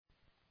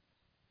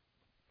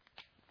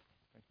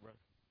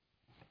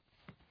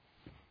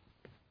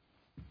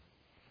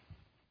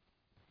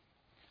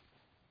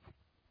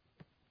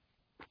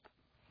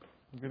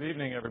Good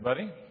evening,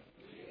 everybody.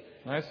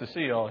 Nice to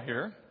see you all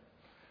here.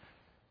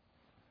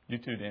 You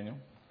too, Daniel.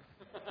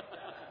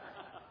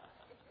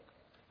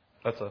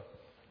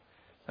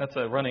 That's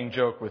a running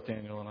joke with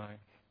Daniel and I.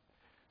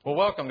 Well,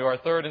 welcome to our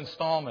third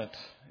installment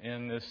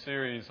in this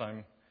series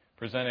I'm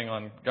presenting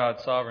on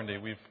God's sovereignty.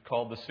 We've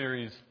called the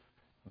series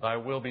Thy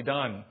Will Be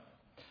Done.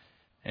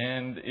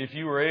 And if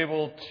you were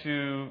able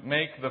to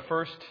make the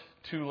first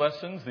two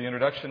lessons, the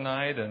introduction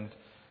night and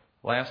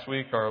last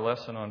week our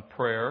lesson on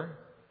prayer,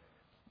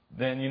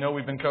 then you know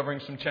we've been covering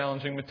some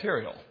challenging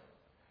material.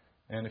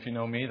 And if you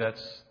know me,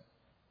 that's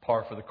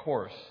par for the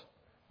course.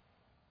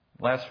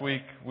 Last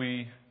week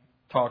we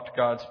talked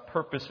God's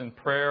purpose in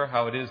prayer,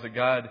 how it is that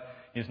God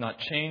is not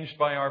changed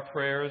by our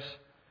prayers,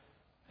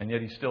 and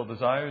yet He still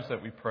desires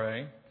that we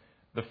pray.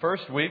 The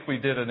first week we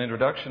did an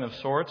introduction of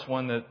sorts,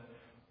 one that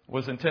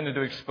was intended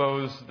to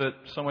expose that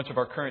so much of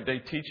our current day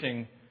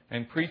teaching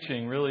and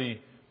preaching really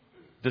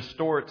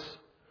distorts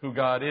who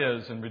God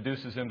is and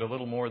reduces Him to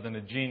little more than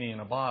a genie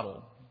in a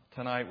bottle.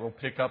 Tonight we'll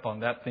pick up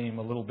on that theme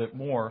a little bit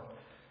more.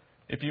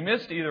 If you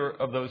missed either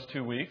of those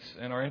 2 weeks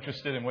and are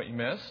interested in what you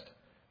missed,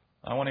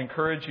 I want to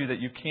encourage you that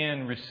you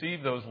can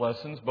receive those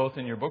lessons both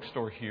in your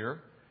bookstore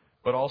here,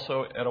 but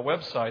also at a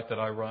website that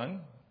I run.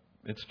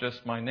 It's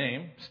just my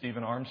name,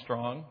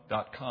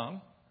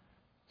 StephenArmstrong.com,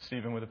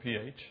 Stephen with a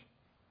PH.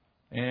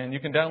 And you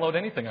can download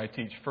anything I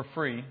teach for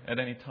free at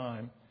any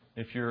time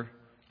if you're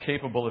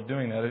capable of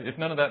doing that. If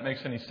none of that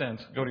makes any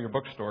sense, go to your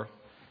bookstore.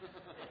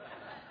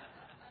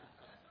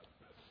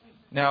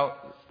 Now,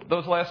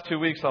 those last 2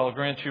 weeks, I'll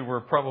grant you, were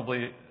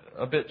probably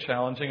a bit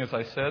challenging, as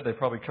I said. They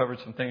probably covered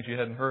some things you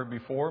hadn't heard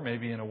before,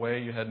 maybe in a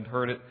way you hadn't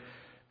heard it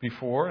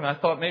before. And I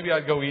thought maybe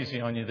I'd go easy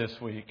on you this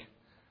week.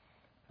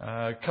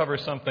 Cover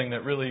something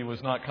that really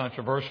was not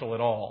controversial at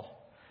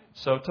all.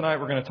 So tonight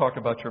we're going to talk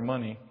about your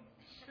money,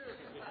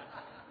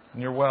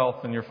 and your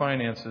wealth, and your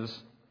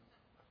finances,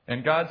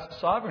 and God's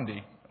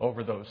sovereignty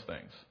over those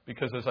things.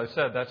 Because, as I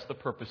said, that's the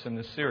purpose in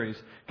this series,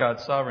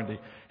 God's sovereignty.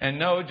 And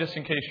no, just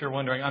in case you're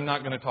wondering, I'm not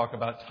going to talk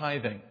about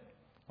tithing.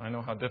 I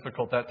know how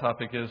difficult that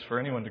topic is for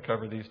anyone to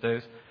cover these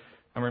days.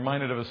 I'm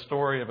reminded of a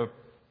story of a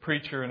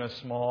preacher in a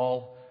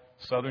small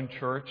southern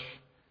church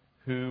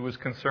who was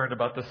concerned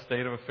about the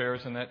state of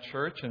affairs in that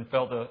church and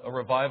felt a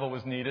revival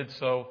was needed.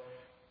 So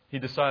he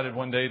decided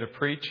one day to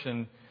preach.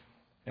 And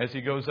as he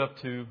goes up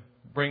to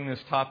bring this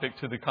topic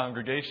to the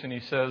congregation, he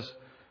says,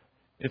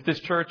 if this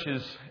church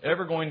is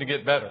ever going to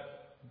get better,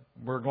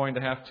 we're going to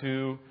have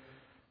to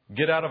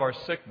get out of our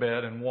sick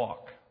bed and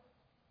walk.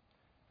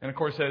 And of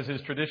course, as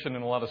is tradition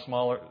in a lot of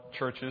smaller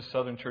churches,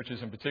 southern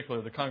churches in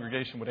particular, the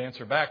congregation would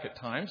answer back at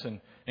times and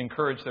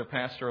encourage their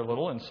pastor a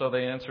little. And so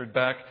they answered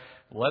back,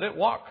 let it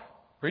walk.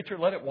 Preacher,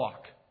 let it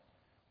walk.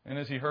 And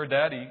as he heard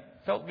that, he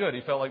felt good.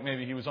 He felt like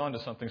maybe he was onto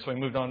something. So he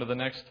moved on to the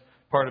next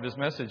part of his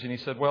message. And he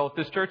said, well, if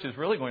this church is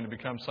really going to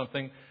become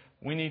something,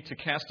 we need to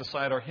cast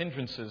aside our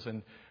hindrances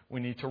and we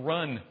need to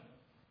run.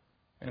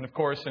 And of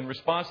course, in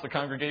response, the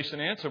congregation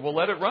answered, well,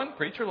 let it run,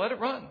 preacher, let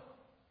it run.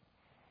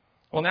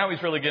 Well, now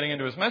he's really getting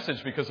into his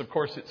message because, of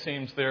course, it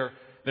seems they're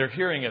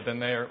hearing it and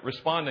they're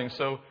responding.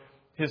 So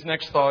his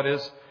next thought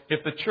is,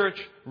 if the church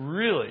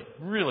really,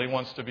 really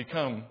wants to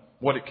become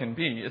what it can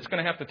be, it's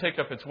going to have to take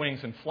up its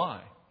wings and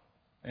fly.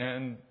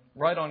 And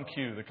right on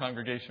cue, the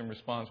congregation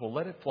responds, well,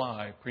 let it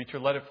fly, preacher,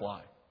 let it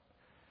fly.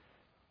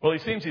 Well, he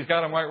seems he's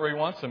got him right where he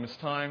wants him. It's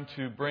time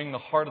to bring the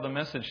heart of the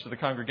message to the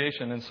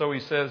congregation. And so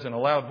he says in a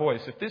loud voice,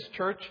 if this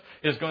church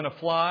is going to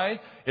fly,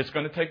 it's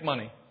going to take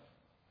money.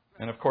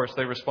 And of course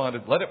they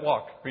responded, let it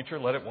walk, preacher,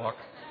 let it walk.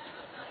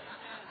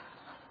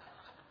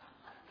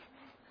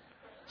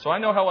 So I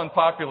know how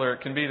unpopular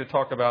it can be to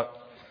talk about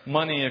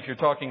money if you're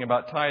talking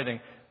about tithing.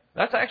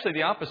 That's actually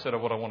the opposite of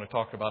what I want to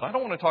talk about. I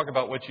don't want to talk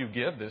about what you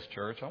give this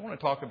church. I want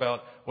to talk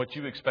about what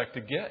you expect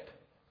to get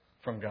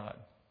from God.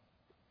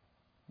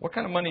 What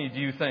kind of money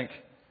do you think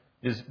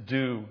is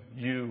due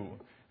you?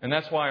 And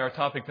that's why our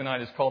topic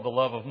tonight is called The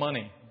Love of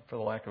Money, for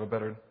the lack of a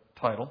better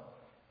title.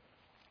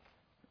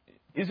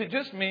 Is it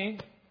just me,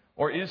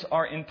 or is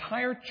our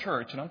entire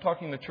church, and I'm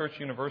talking the church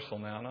universal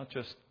now, not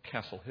just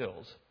Castle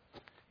Hills,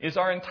 is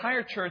our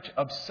entire church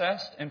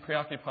obsessed and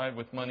preoccupied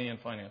with money and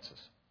finances?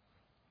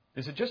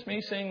 Is it just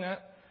me seeing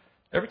that?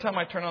 Every time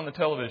I turn on the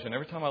television,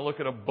 every time I look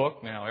at a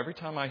book now, every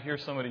time I hear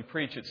somebody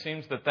preach, it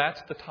seems that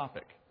that's the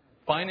topic.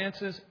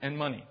 Finances and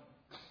money.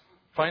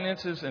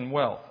 Finances and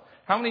wealth.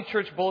 How many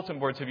church bulletin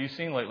boards have you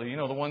seen lately? You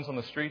know, the ones on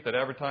the street that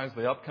advertise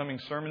the upcoming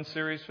sermon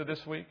series for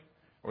this week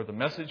or the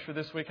message for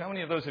this week. How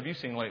many of those have you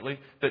seen lately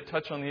that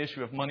touch on the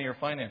issue of money or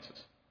finances?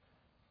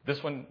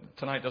 This one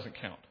tonight doesn't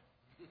count.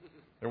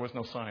 There was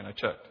no sign. I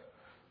checked.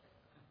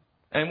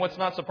 And what's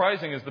not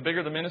surprising is the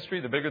bigger the ministry,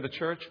 the bigger the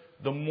church,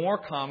 the more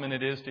common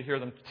it is to hear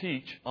them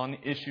teach on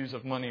the issues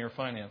of money or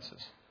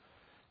finances.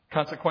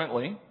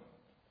 Consequently,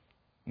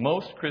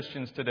 most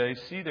Christians today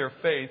see their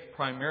faith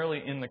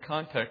primarily in the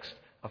context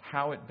of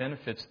how it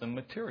benefits them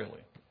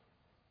materially,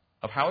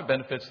 of how it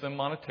benefits them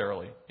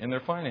monetarily in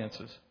their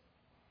finances.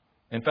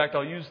 In fact,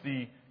 I'll use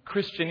the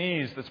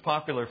Christianese that's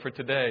popular for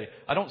today.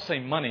 I don't say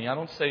money. I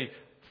don't say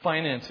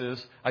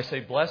finances. I say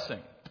blessing.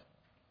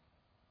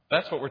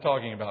 That's what we're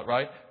talking about,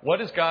 right?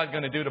 What is God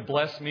going to do to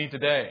bless me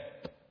today?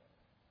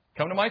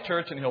 Come to my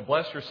church and He'll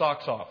bless your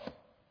socks off.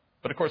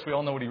 But of course, we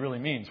all know what He really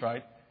means,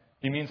 right?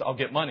 He means I'll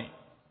get money.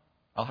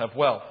 I'll have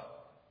wealth.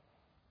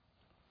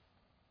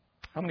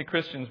 How many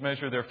Christians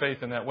measure their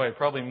faith in that way?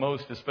 Probably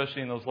most,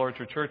 especially in those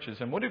larger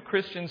churches. And what do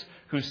Christians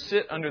who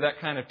sit under that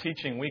kind of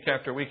teaching week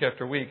after week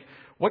after week,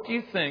 what do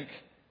you think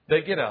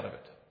they get out of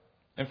it?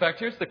 In fact,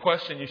 here's the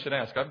question you should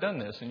ask. I've done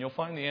this, and you'll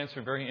find the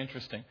answer very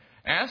interesting.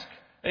 Ask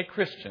a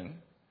Christian,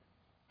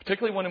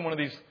 particularly one in one of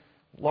these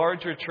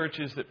larger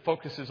churches that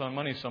focuses on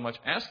money so much,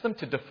 ask them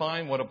to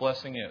define what a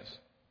blessing is.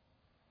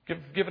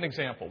 Give an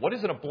example. What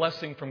does a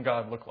blessing from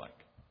God look like?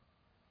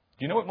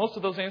 Do you know what most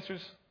of those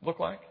answers look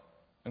like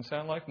and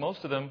sound like?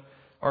 Most of them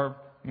are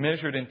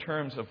measured in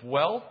terms of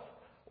wealth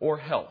or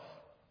health.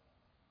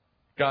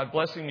 God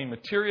blessing me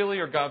materially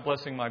or God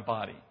blessing my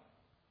body.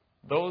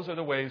 Those are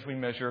the ways we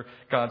measure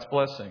God's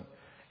blessing.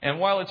 And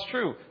while it's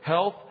true,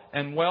 health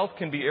and wealth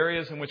can be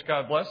areas in which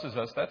God blesses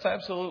us. That's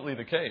absolutely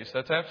the case.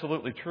 That's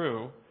absolutely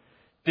true.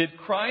 Did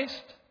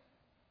Christ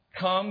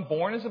come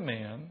born as a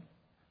man,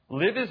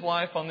 live His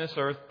life on this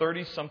earth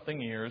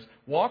 30-something years,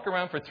 walk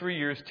around for 3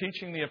 years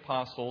teaching the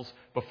apostles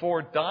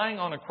before dying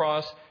on a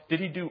cross? Did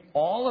He do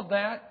all of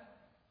that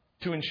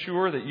to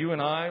ensure that you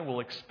and I will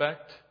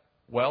expect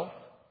wealth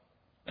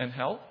and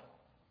health?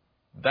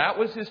 That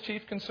was His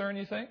chief concern,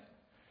 you think?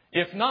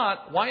 If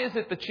not, why is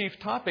it the chief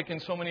topic in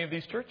so many of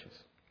these churches?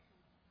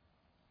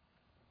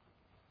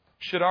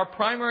 Should our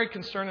primary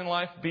concern in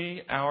life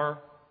be our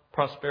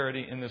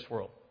prosperity in this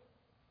world?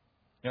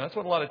 You know, that's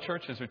what a lot of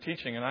churches are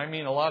teaching, and I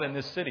mean a lot in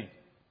this city.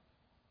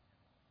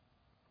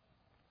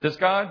 Does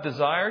God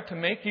desire to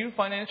make you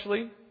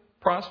financially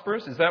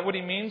prosperous? Is that what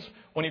He means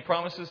when He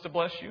promises to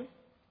bless you?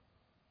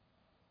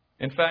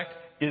 In fact,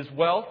 is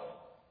wealth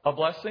a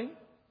blessing?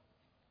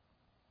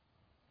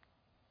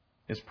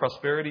 Is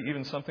prosperity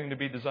even something to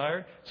be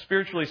desired?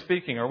 Spiritually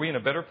speaking, are we in a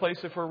better place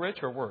if we're rich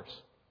or worse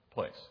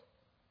place?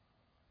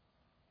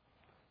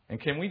 And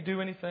can we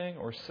do anything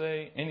or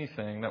say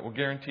anything that will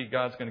guarantee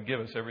God's going to give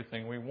us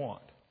everything we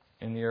want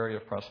in the area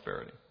of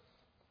prosperity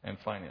and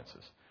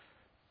finances?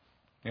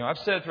 You know, I've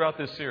said throughout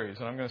this series,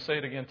 and I'm going to say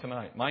it again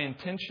tonight, my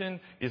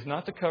intention is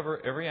not to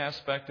cover every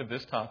aspect of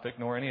this topic,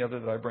 nor any other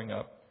that I bring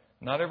up.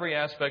 Not every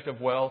aspect of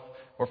wealth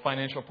or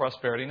financial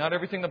prosperity. Not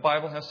everything the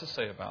Bible has to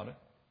say about it.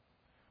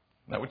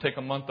 That would take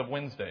a month of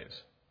Wednesdays.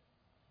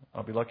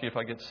 I'll be lucky if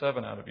I get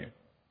 7 out of you.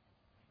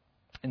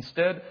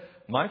 Instead,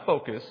 my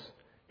focus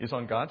is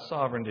on God's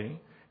sovereignty,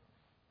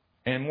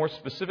 and more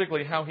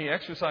specifically, how He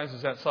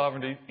exercises that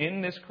sovereignty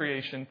in this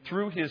creation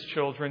through His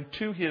children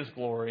to His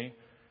glory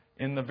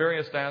in the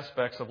various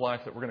aspects of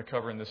life that we're going to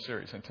cover in this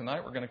series. And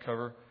tonight we're going to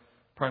cover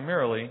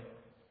primarily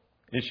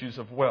issues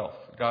of wealth,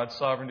 God's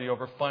sovereignty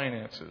over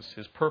finances,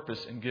 His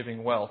purpose in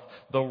giving wealth,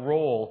 the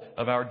role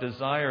of our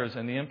desires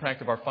and the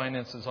impact of our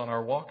finances on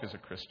our walk as a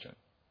Christian.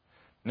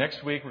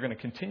 Next week we're going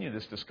to continue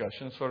this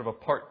discussion, sort of a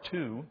part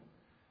 2,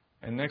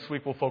 and next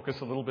week we'll focus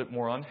a little bit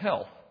more on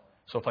health.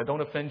 So if I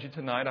don't offend you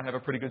tonight, I have a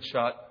pretty good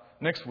shot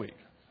next week.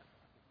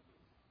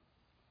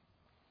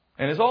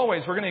 And as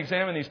always, we're going to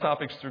examine these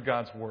topics through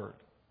God's Word.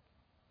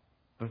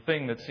 The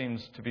thing that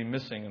seems to be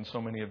missing in so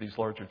many of these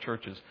larger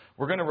churches.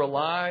 We're going to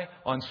rely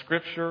on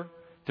Scripture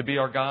to be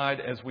our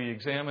guide as we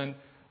examine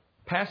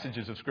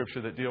passages of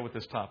Scripture that deal with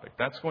this topic.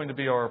 That's going to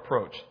be our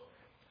approach.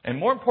 And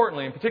more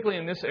importantly, and particularly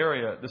in this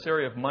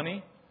area of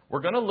money,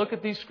 we're going to look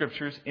at these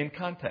Scriptures in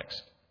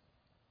context.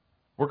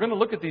 We're going to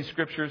look at these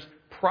Scriptures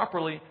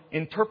properly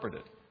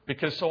interpreted.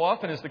 Because so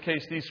often is the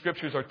case, these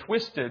Scriptures are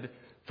twisted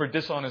for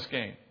dishonest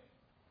gain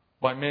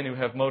by men who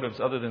have motives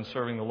other than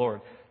serving the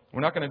Lord.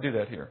 We're not going to do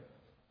that here.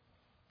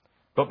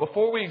 But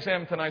before we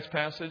examine tonight's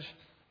passage,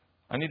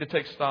 I need to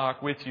take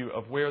stock with you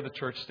of where the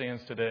church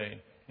stands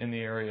today in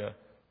the area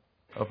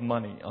of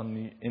money,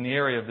 in the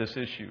area of this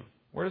issue.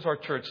 Where does our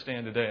church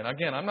stand today? And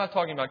again, I'm not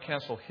talking about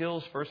Castle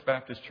Hills First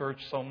Baptist Church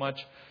so much.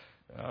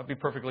 I'll be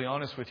perfectly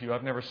honest with you.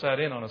 I've never sat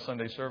in on a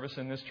Sunday service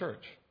in this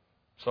church.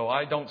 So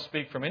I don't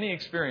speak from any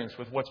experience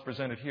with what's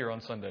presented here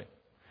on Sunday.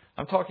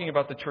 I'm talking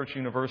about the church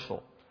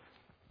universal.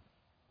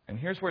 And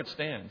here's where it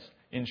stands.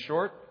 In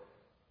short,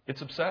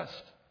 it's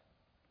obsessed.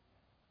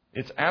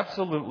 It's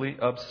absolutely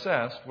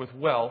obsessed with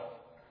wealth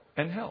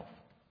and health.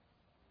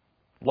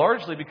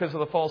 Largely because of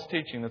the false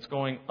teaching that's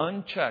going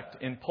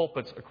unchecked in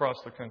pulpits across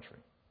the country.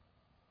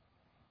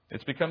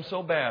 It's become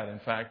so bad, in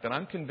fact, that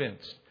I'm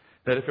convinced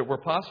that if it were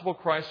possible,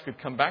 Christ could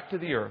come back to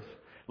the earth,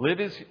 live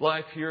His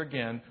life here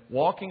again,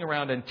 walking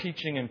around and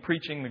teaching and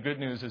preaching the good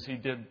news as He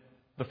did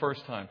the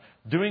first time,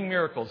 doing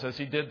miracles as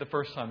He did the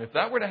first time. If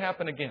that were to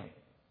happen again,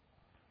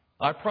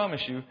 I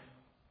promise you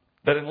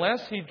that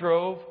unless He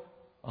drove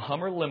a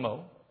Hummer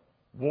limo,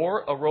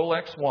 wore a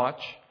Rolex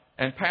watch,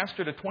 and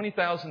pastored a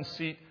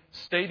 20,000-seat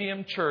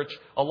stadium church,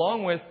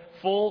 along with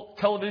full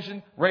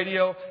television,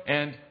 radio,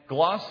 and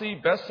glossy,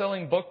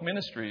 best-selling book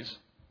ministries,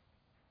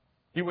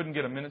 He wouldn't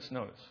get a minute's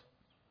notice.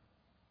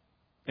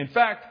 In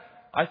fact,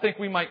 I think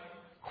we might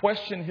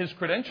question his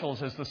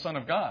credentials as the Son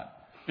of God.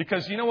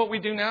 Because you know what we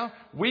do now?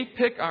 We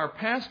pick our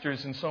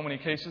pastors in so many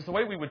cases the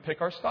way we would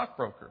pick our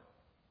stockbroker.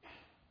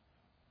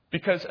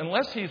 Because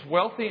unless he's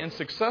wealthy and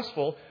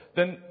successful,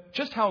 then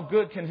just how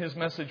good can his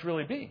message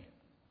really be?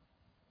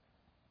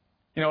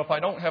 You know, if I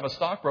don't have a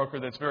stockbroker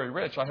that's very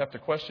rich, I have to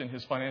question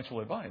his financial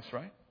advice,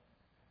 right?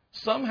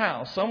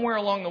 Somehow, somewhere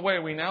along the way,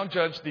 we now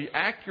judge the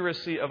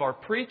accuracy of our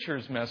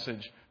preacher's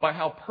message by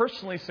how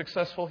personally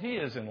successful he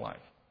is in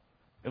life.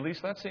 At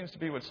least that seems to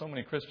be what so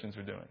many Christians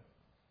are doing.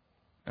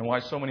 And why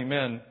so many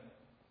men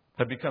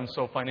have become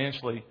so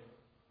financially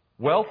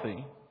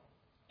wealthy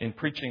in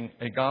preaching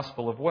a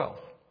gospel of wealth.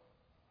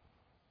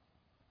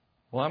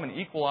 Well, I'm an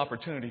equal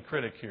opportunity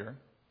critic here.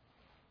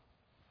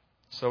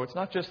 So it's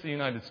not just the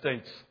United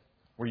States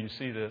where you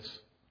see this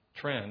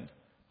trend.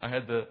 I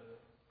had the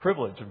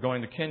privilege of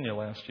going to Kenya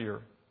last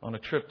year on a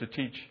trip to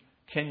teach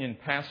Kenyan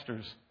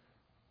pastors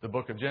the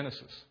book of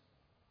Genesis.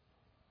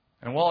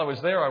 And while I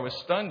was there, I was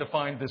stunned to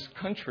find this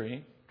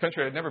country I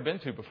had never been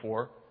to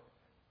before,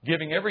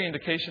 giving every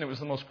indication it was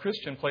the most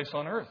Christian place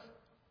on earth.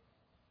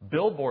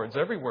 Billboards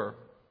everywhere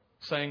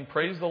saying,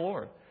 "Praise the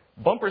Lord."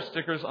 Bumper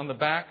stickers on the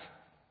back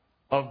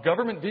of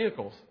government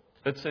vehicles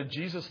that said,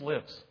 "Jesus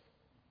lives."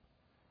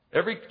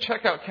 Every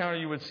checkout counter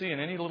you would see in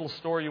any little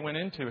store you went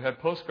into had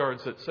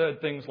postcards that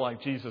said things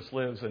like "Jesus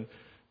lives" and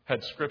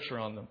had scripture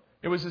on them.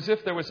 It was as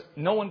if there was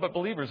no one but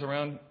believers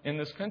around in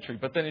this country.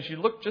 But then as you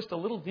looked just a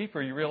little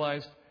deeper, you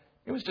realized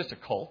it was just a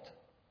cult.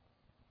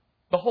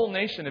 The whole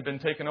nation had been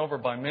taken over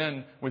by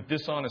men with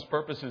dishonest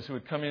purposes who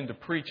had come in to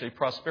preach a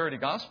prosperity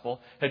gospel,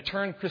 had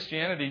turned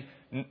Christianity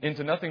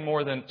into nothing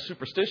more than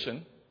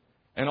superstition.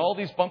 And all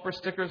these bumper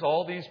stickers,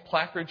 all these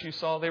placards you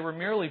saw, they were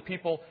merely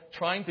people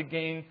trying to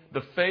gain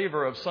the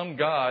favor of some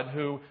God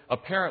who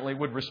apparently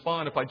would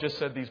respond if I just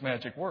said these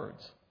magic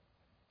words.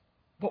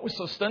 What was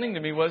so stunning to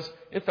me was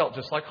it felt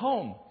just like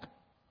home.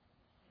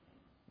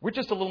 We're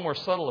just a little more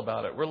subtle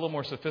about it. We're a little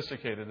more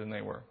sophisticated than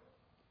they were.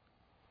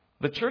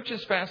 The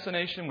church's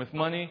fascination with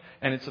money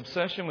and its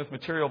obsession with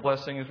material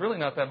blessing is really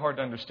not that hard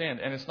to understand,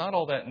 and it's not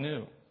all that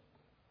new.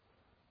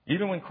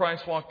 Even when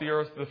Christ walked the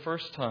earth the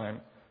first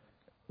time,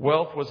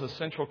 wealth was a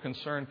central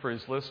concern for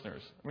his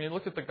listeners. I mean,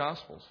 look at the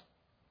Gospels.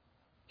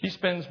 He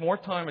spends more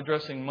time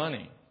addressing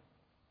money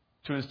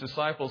to his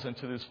disciples and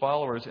to his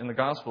followers in the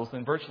Gospels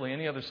than virtually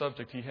any other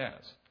subject he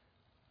has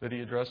that he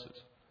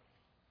addresses.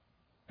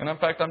 And in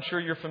fact, I'm sure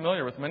you're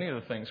familiar with many of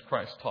the things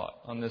Christ taught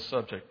on this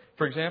subject.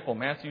 For example,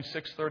 Matthew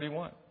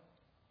 6:31.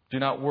 "Do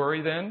not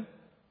worry then,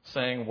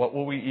 saying, 'What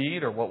will we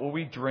eat, or what will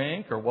we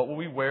drink, or what will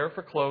we wear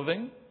for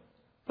clothing?'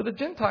 For the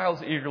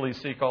Gentiles eagerly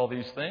seek all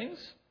these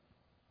things.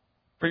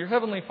 For your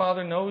heavenly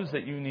Father knows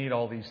that you need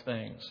all these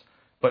things.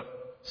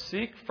 But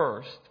seek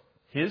first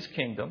his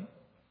kingdom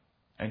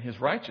and his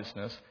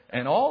righteousness,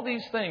 and all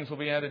these things will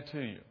be added to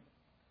you."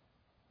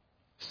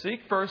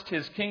 Seek first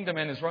his kingdom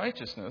and his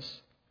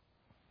righteousness,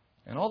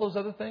 and all those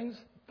other things,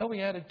 they'll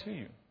be added to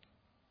you.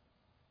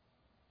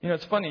 You know,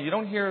 it's funny, you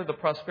don't hear the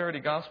prosperity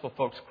gospel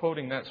folks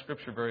quoting that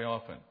scripture very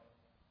often.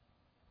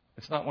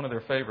 It's not one of their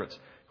favorites.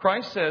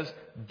 Christ says,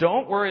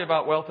 don't worry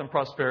about wealth and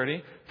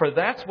prosperity, for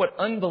that's what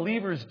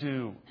unbelievers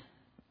do.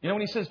 You know,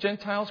 when he says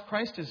Gentiles,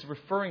 Christ is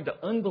referring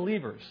to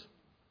unbelievers.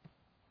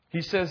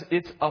 He says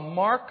it's a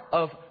mark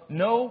of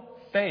no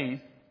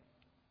faith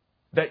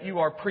that you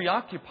are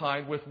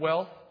preoccupied with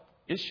wealth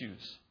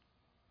issues,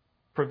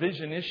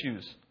 provision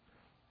issues.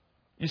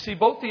 You see,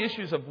 both the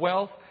issues of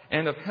wealth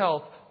and of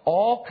health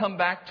all come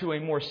back to a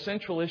more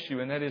central issue,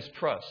 and that is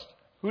trust.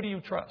 Who do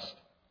you trust?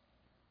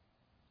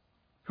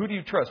 Who do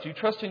you trust? Do you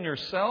trust in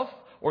yourself,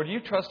 or do you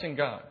trust in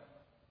God?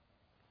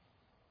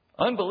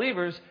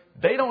 Unbelievers,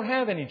 they don't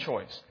have any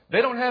choice.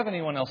 They don't have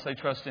anyone else they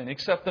trust in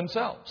except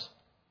themselves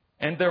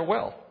and their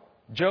wealth.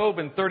 Job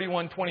in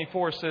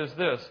 31:24 says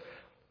this,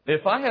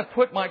 "If I have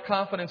put my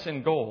confidence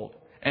in gold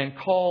and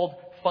called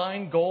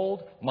fine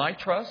gold my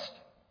trust,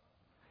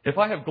 if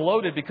I have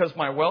gloated because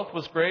my wealth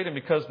was great and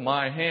because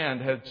my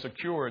hand had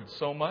secured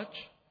so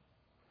much,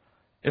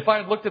 if I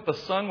had looked at the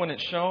sun when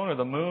it shone or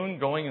the moon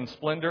going in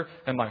splendor,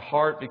 and my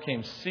heart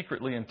became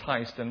secretly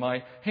enticed and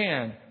my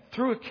hand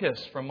threw a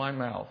kiss from my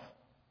mouth,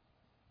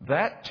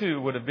 that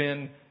too would have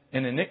been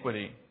an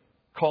iniquity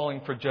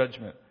calling for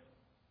judgment.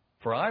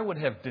 For I would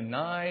have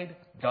denied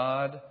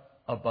God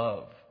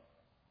above."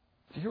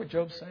 Do you hear what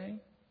Job's saying?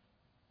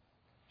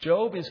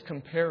 Job is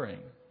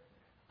comparing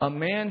a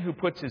man who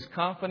puts his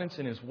confidence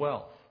in his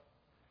wealth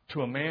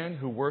to a man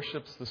who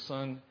worships the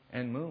sun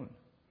and moon.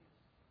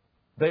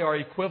 They are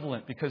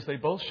equivalent because they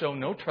both show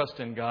no trust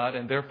in God,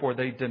 and therefore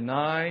they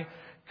deny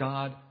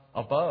God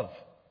above.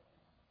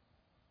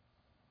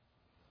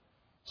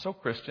 So,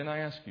 Christian, I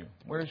ask you,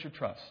 where is your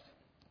trust?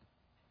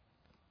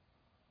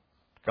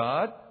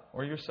 God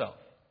or yourself?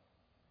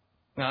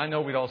 Now, I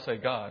know we'd all say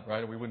God,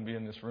 right? Or we wouldn't be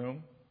in this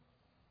room.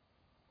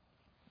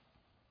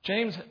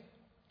 James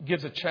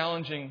gives a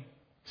challenging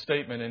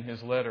statement in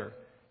his letter.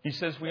 He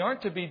says we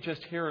aren't to be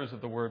just hearers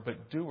of the word,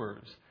 but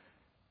doers.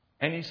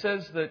 And he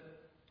says that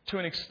to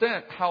an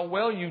extent, how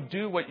well you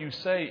do what you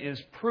say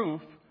is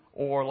proof,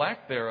 or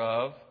lack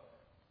thereof,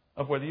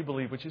 of whether you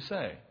believe what you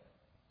say.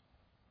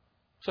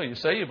 So you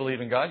say you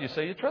believe in God, you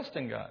say you trust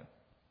in God.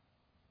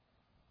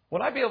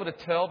 Would I be able to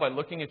tell by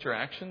looking at your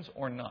actions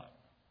or not?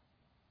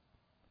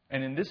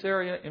 And in this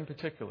area in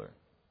particular,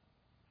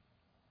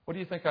 what do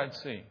you think I'd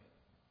see?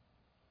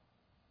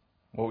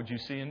 What would you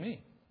see in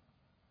me?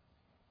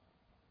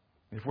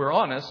 If we're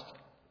honest,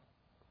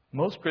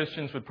 most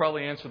Christians would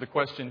probably answer the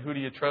question, who do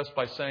you trust,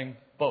 by saying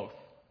both.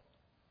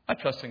 I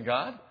trust in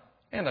God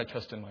and I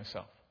trust in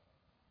myself.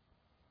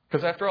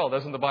 Because after all,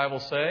 doesn't the Bible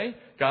say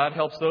God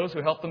helps those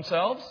who help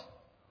themselves?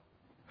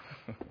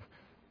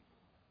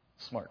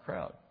 Smart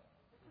crowd.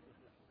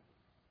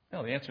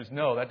 No, the answer is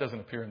no, that doesn't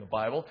appear in the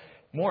Bible.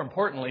 More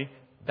importantly,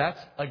 that's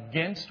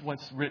against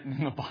what's written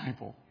in the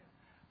Bible.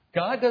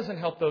 God doesn't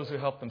help those who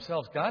help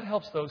themselves. God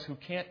helps those who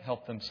can't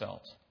help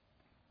themselves.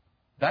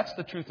 That's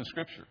the truth of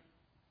Scripture.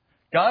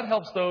 God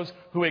helps those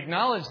who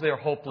acknowledge they're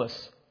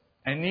hopeless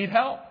and need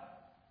help.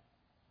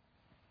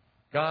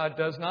 God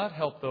does not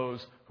help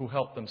those who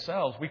help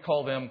themselves. We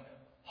call them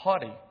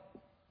haughty.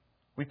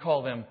 We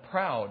call them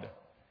proud.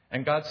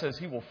 And God says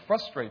He will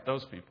frustrate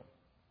those people,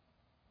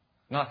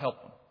 not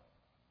help them.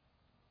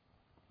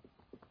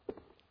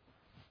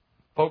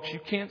 Folks, you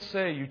can't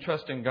say you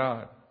trust in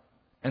God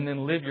and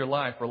then live your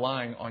life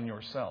relying on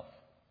yourself.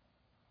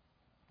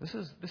 This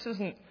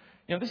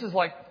is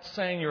like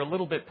saying you're a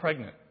little bit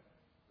pregnant.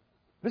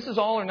 This is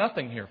all or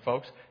nothing here,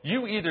 folks.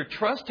 You either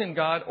trust in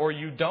God or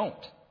you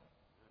don't.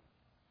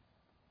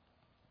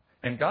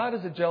 And God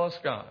is a jealous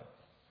God.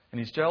 And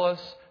He's jealous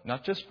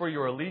not just for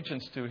your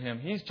allegiance to Him.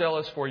 He's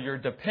jealous for your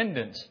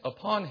dependence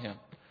upon Him.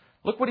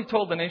 Look what He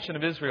told the nation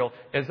of Israel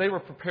as they were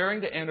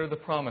preparing to enter the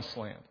Promised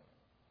Land.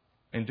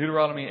 In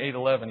Deuteronomy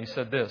 8:11, He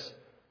said this,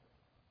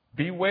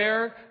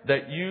 "Beware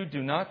that you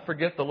do not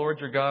forget the Lord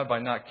your God by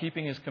not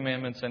keeping His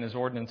commandments and His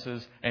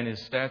ordinances and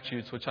His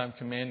statutes, which I'm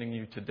commanding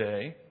you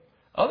today.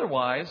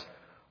 Otherwise,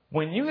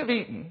 when you have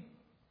eaten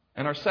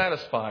and are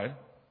satisfied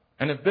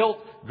and have built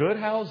good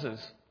houses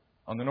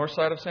on the north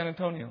side of San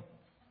Antonio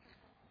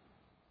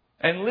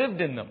and lived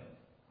in them,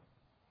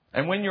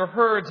 and when your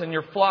herds and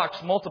your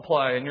flocks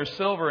multiply and your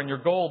silver and your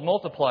gold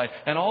multiply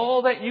and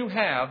all that you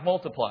have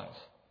multiplies,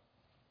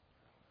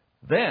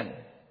 then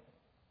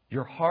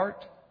your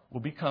heart will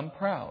become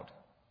proud.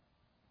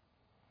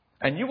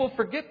 And you will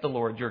forget the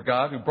Lord your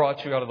God, who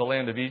brought you out of the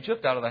land of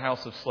Egypt, out of the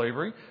house of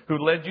slavery, who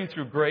led you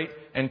through great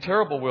and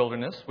terrible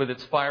wilderness with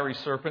its fiery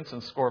serpents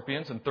and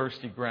scorpions and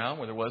thirsty ground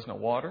where there was no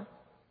water.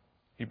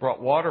 He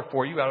brought water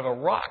for you out of a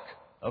rock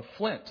of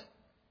flint.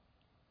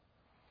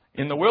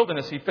 In the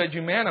wilderness He fed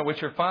you manna,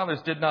 which your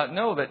fathers did not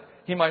know, that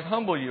He might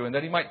humble you and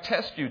that He might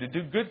test you to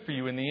do good for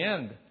you in the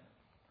end.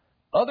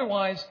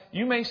 Otherwise,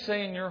 you may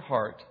say in your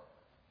heart,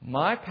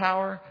 my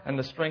power and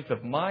the strength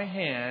of my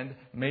hand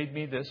made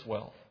me this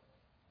wealth."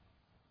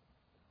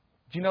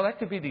 Do you know that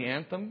could be the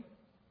anthem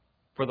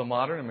for the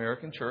modern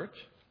American church?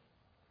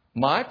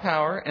 My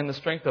power and the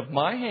strength of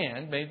my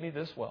hand made me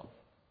this wealth.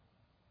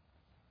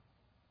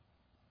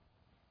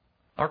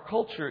 Our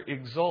culture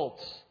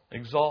exalts,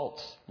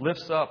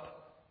 lifts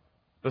up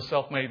the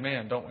self-made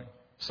man, don't we?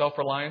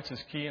 Self-reliance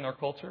is key in our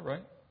culture,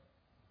 right?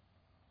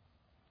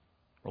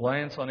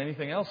 Reliance on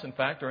anything else, in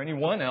fact, or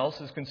anyone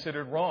else is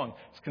considered wrong.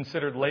 It's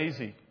considered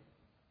lazy.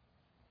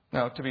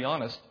 Now, to be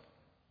honest,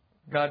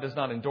 God does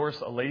not endorse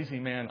a lazy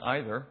man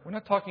either. We're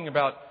not talking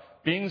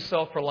about being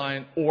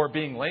self-reliant or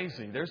being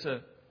lazy. There's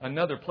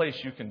another place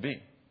you can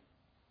be.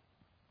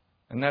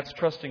 And that's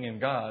trusting in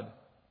God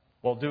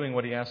while doing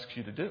what He asks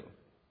you to do.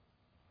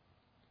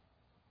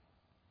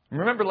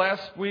 Remember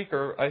last week,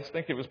 or I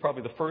think it was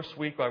probably the first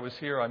week I was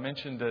here, I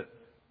mentioned that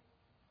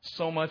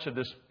so much of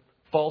this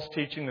false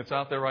teaching that's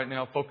out there right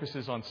now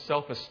focuses on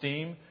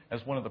self-esteem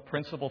as one of the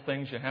principal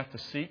things you have to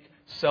seek.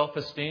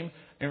 Self-esteem.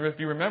 And if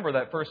you remember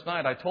that first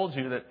night, I told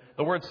you that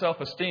the word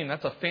self-esteem,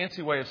 that's a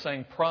fancy way of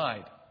saying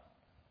pride.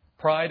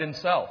 Pride in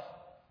self.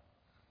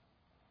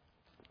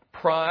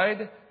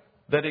 Pride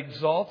that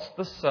exalts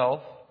the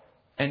self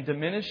and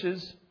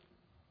diminishes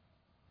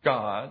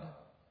God,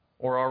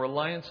 or our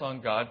reliance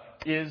on God,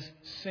 is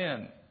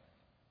sin.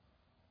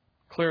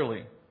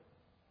 Clearly.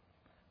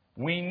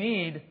 We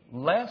need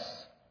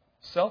less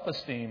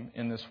self-esteem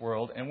in this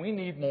world, and we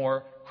need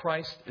more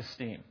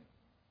Christ-esteem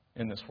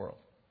in this world.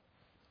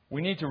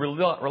 We need to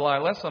rely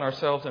less on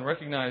ourselves and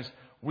recognize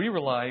we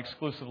rely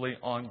exclusively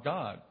on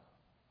God.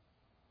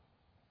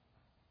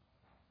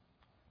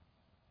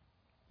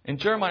 In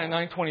Jeremiah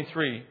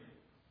 9:23,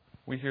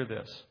 we hear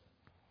this.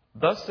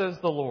 "Thus says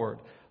the Lord,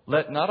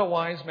 let not a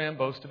wise man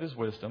boast of his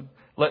wisdom,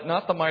 let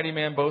not the mighty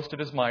man boast of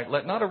his might,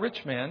 let not a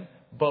rich man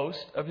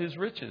boast of his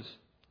riches,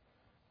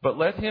 but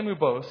let him who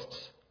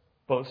boasts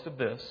boast of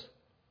this,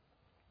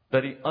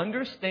 that he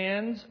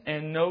understands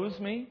and knows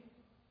me,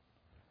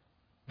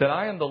 that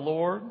I am the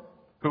Lord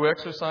who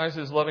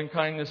exercises loving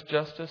kindness,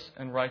 justice,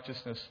 and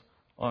righteousness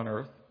on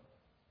earth.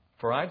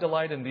 For I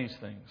delight in these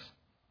things,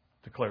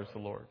 declares the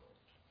Lord."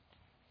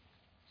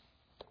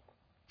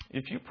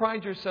 If you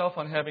pride yourself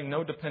on having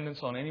no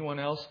dependence on anyone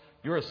else,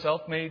 you're a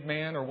self-made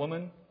man or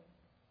woman,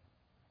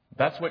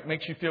 That's what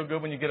makes you feel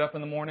good when you get up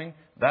in the morning.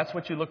 That's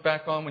what you look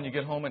back on when you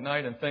get home at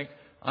night and think,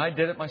 I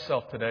did it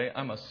myself today.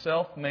 I'm a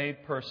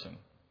self-made person.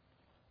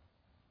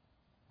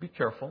 Be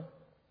careful.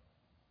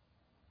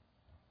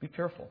 Be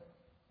careful.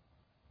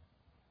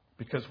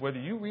 Because whether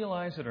you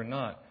realize it or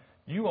not,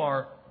 you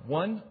are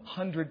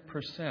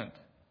 100%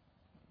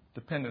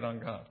 dependent on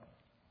God.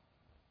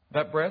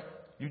 That breath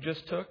you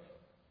just took,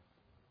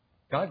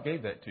 God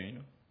gave that to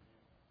you.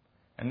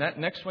 And that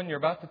next one you're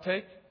about to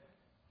take,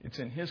 it's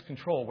in His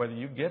control whether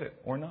you get it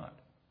or not.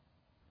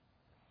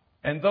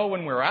 And though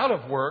when we're out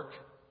of work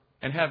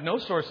and have no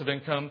source of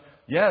income,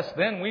 yes,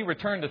 then we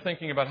return to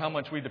thinking about how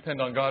much we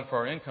depend on God for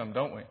our income,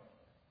 don't we?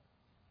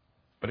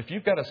 But if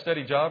you've got a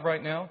steady job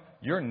right now,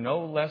 you're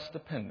no less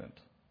dependent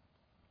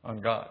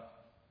on God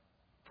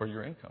for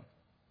your income.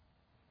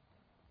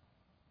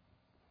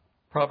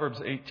 Proverbs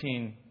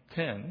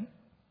 18:10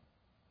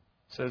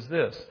 says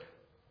this,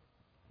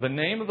 "The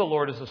name of the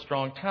Lord is a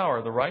strong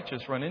tower. The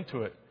righteous run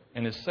into it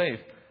and is safe.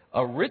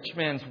 A rich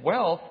man's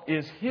wealth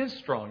is his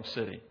strong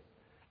city,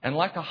 and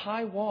like a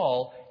high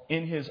wall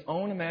in his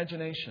own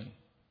imagination."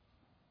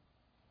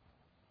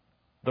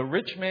 The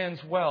rich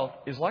man's wealth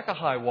is like a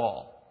high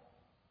wall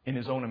in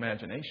his own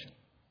imagination.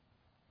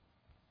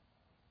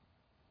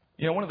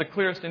 You know, one of the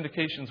clearest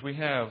indications we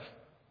have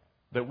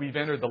that we've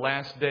entered the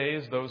last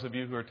days, those of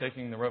you who are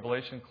taking the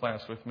Revelation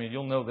class with me,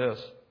 you'll know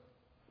this.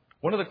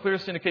 One of the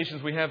clearest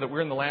indications we have that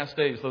we're in the last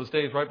days, those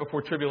days right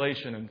before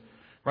tribulation and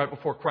right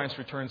before Christ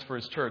returns for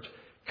His church,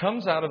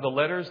 comes out of the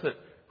letters that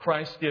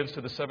Christ gives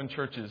to the 7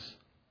 churches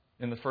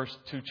in the first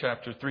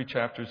 3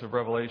 chapters of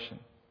Revelation.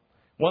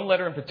 One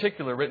letter in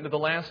particular written to the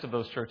last of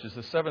those churches,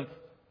 the 7th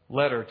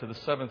letter to the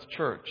 7th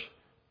church,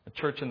 a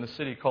church in the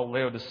city called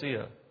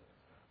Laodicea.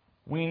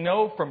 We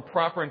know from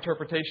proper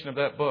interpretation of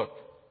that book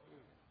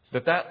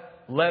that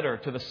that letter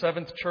to the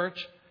 7th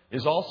church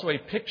is also a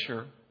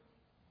picture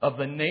of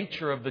the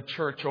nature of the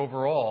church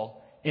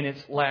overall in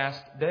its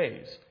last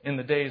days, in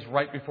the days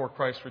right before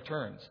Christ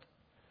returns.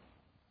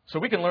 So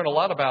we can learn a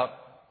lot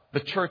about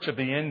the church of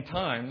the end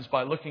times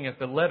by looking at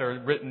the letter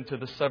written to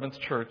the 7th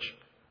church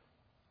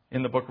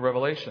in the book of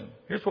Revelation.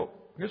 Here's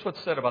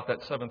what's said about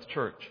that 7th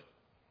church.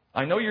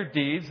 "I know your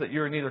deeds, that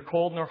you are neither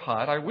cold nor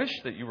hot. I wish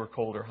that you were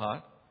cold or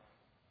hot.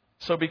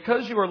 So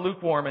because you are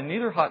lukewarm and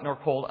neither hot nor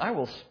cold, I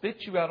will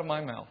spit you out of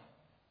my mouth.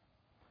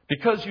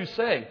 Because you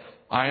say,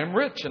 I am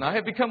rich and I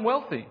have become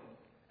wealthy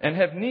and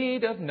have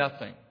need of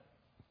nothing.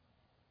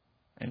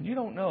 And you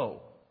don't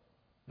know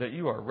that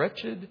you are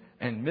wretched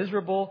and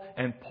miserable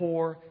and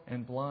poor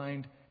and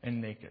blind and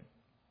naked."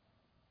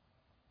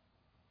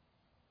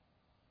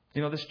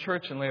 You know, this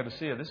church in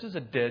Laodicea, this is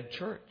a dead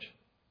church.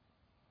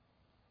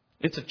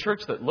 It's a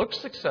church that looks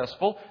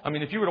successful. I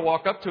mean, if you were to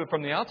walk up to it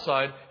from the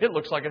outside, it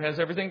looks like it has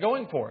everything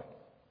going for it.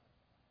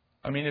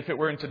 I mean, if it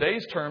were in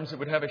today's terms, it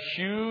would have a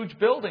huge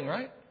building,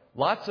 right?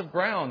 Lots of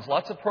grounds,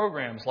 lots of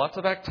programs, lots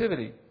of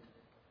activity.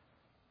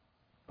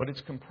 But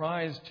it's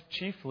comprised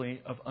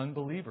chiefly of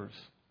unbelievers.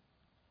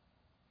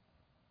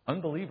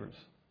 Unbelievers.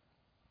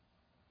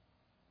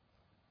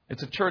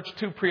 It's a church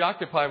too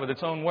preoccupied with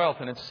its own wealth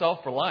and its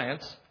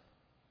self-reliance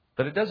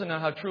that it doesn't know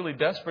how truly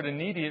desperate and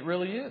needy it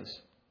really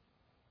is.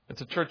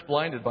 It's a church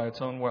blinded by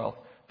its own wealth.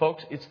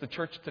 Folks, it's the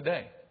church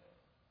today.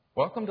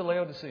 Welcome to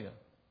Laodicea.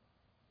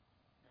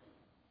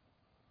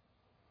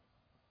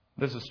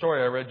 There's a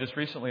story I read just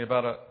recently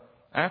about an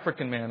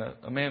African man.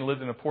 A man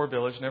lived in a poor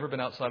village, never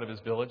been outside of his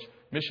village.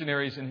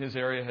 Missionaries in his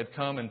area had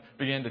come and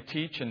began to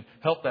teach and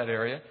help that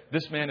area.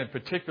 This man had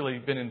particularly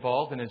been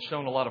involved and had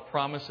shown a lot of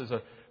promise as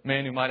a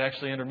man who might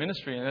actually enter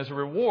ministry. And as a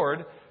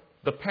reward,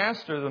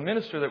 the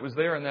minister that was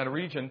there in that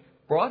region,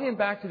 brought him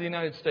back to the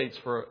United States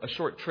for a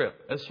short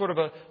trip as sort of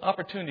an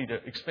opportunity to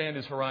expand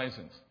his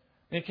horizons.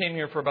 And he came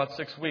here for about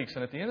 6 weeks.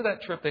 And at the end of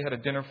that trip, they had a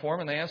dinner for him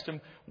and they asked him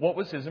what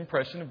was his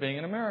impression of being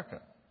in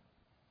America.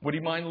 Would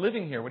he mind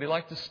living here? Would he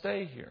like to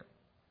stay here?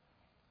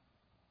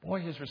 Boy,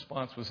 his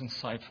response was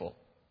insightful.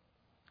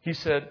 He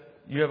said,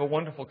 "You have a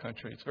wonderful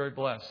country. It's very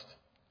blessed.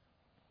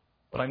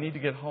 But I need to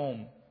get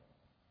home.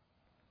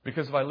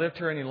 Because if I lived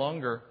here any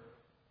longer,"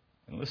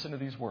 and listen to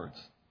these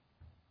words,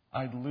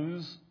 "I'd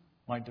lose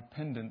my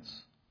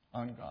dependence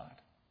on God."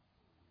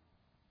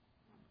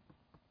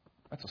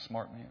 That's a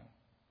smart man.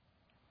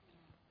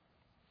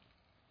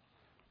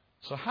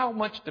 So how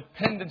much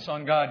dependence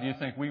on God do you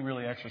think we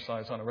really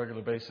exercise on a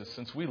regular basis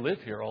since we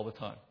live here all the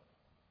time?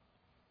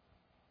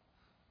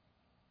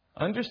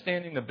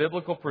 Understanding the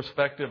biblical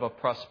perspective of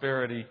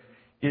prosperity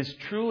is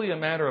truly a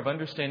matter of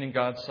understanding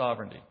God's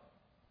sovereignty.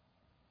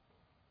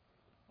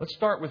 Let's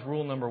start with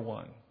rule number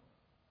 1.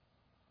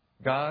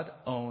 God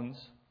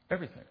owns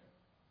everything.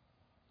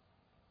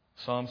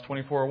 Psalms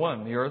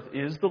 24:1, "The earth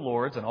is the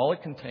Lord's and all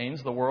it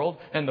contains, the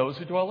world and those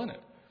who dwell in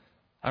it."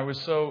 I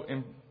was so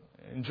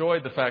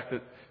enjoyed the fact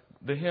that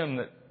the hymn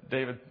that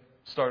David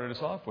started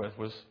us off with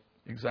was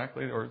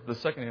exactly, or the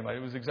second hymn, it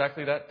was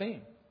exactly that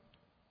theme.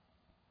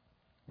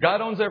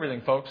 God owns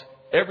everything, folks.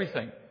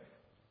 Everything.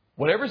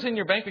 Whatever's in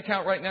your bank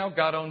account right now,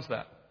 God owns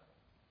that.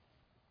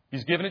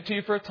 He's given it to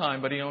you for a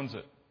time, but He owns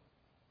it.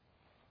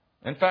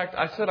 In fact,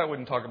 I said I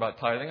wouldn't talk about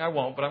tithing. I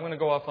won't, but I'm going to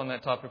go off on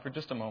that topic for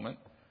just a moment.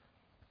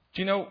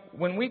 Do you know,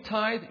 when we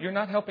tithe, you're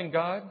not helping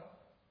God?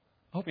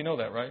 I hope you know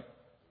that, right?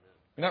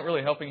 You're not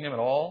really helping Him at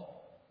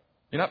all.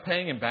 You're not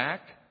paying Him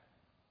back.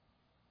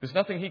 There's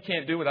nothing He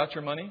can't do without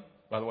your money,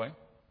 by the way,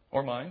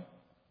 or mine.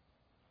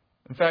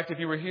 In fact, if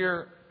you were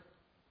here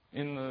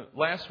in the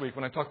last week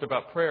when I talked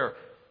about prayer,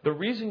 the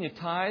reason you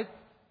tithe,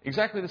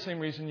 exactly the same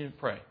reason you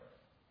pray.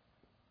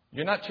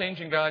 You're not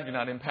changing God. You're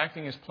not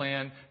impacting His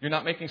plan. You're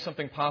not making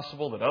something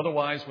possible that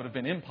otherwise would have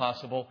been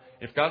impossible.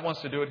 If God wants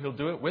to do it, He'll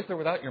do it with or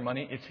without your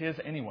money. It's His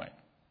anyway.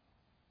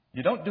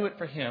 You don't do it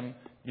for Him.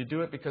 You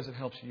do it because it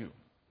helps you.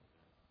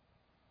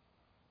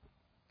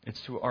 It's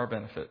to our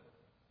benefit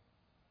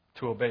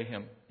to obey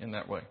Him in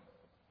that way.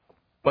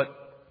 But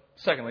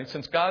secondly,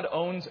 since God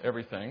owns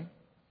everything,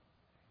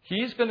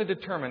 He's going to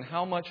determine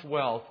how much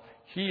wealth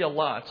He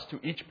allots to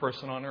each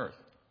person on earth.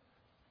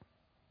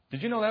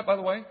 Did you know that, by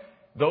the way?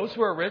 Those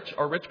who are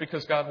rich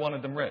because God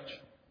wanted them rich.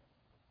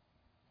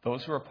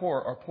 Those who are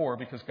poor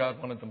because God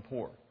wanted them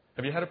poor.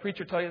 Have you had a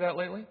preacher tell you that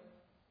lately?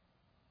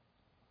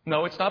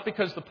 No, it's not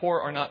because the poor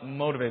are not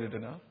motivated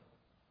enough.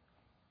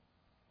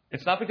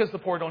 It's not because the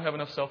poor don't have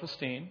enough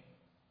self-esteem.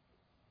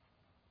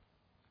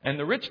 And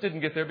the rich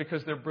didn't get there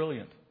because they're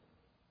brilliant.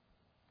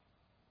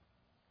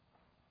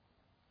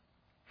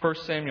 1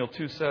 Samuel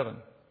 2:7.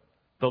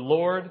 The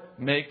Lord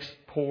makes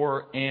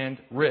poor and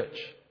rich.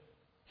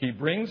 He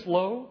brings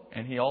low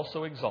and He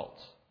also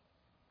exalts.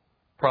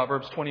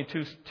 Proverbs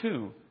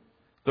 22:2.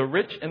 The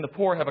rich and the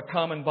poor have a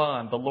common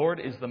bond. The Lord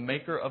is the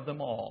maker of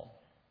them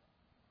all.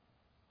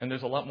 And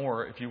there's a lot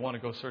more if you want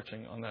to go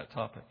searching on that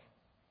topic.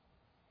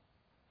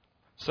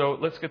 So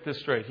let's get this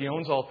straight. He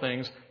owns all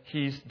things.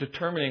 He's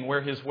determining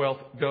where His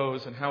wealth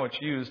goes and how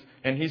it's used.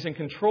 And He's in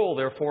control,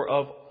 therefore,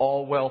 of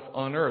all wealth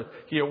on earth.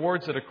 He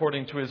awards it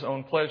according to His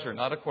own pleasure,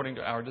 not according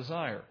to our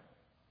desire.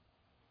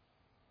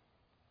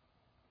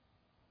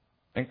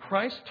 And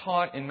Christ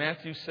taught in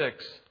Matthew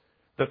 6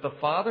 that the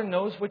Father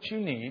knows what you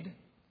need,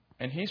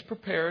 and He's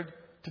prepared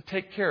to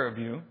take care of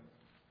you.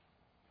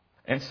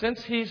 And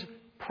since He's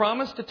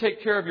promised to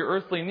take care of your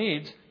earthly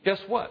needs,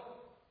 guess what?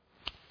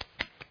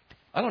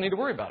 I don't need to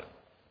worry about it.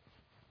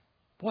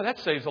 Boy, that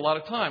saves a lot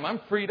of time. I'm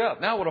freed up.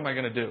 Now what am I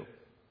going to do?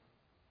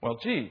 Well,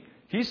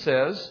 He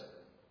says,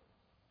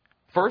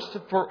 first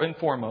and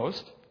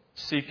foremost,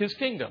 seek His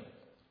kingdom.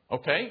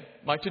 Okay,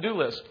 my to-do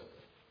list.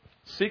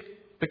 Seek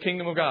the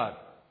kingdom of God.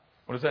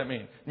 What does that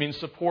mean? It means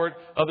support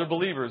other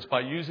believers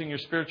by using your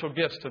spiritual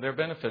gifts to their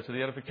benefit, to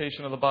the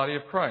edification of the body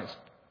of Christ.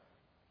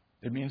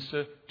 It means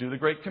to do the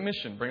Great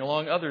Commission, bring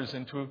along others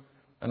into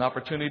an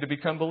opportunity to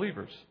become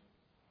believers.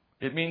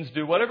 It means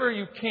do whatever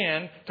you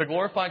can to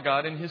glorify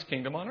God in His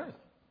kingdom on earth.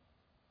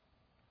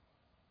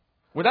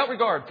 Without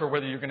regard for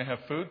whether you're going to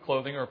have food,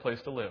 clothing, or a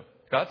place to live.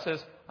 God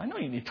says, I know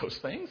you need those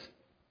things.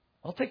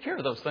 I'll take care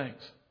of those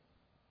things.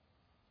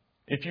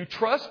 If you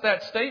trust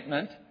that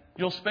statement,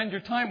 you'll spend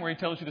your time where He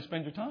tells you to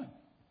spend your time.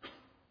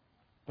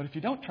 But if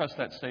you don't trust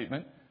that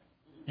statement,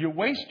 you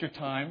waste your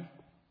time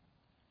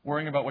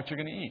worrying about what you're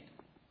going to eat,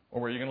 or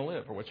where you're going to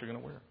live, or what you're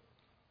going to wear.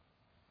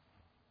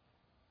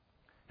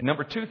 And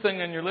number 2 thing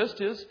on your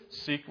list is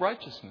seek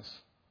righteousness.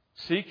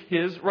 Seek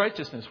His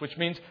righteousness, which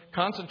means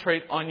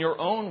concentrate on your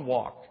own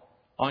walk,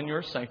 on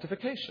your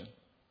sanctification,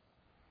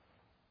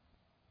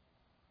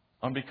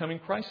 on becoming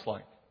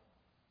Christ-like.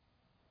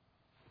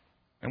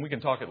 And we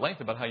can talk at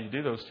length about how you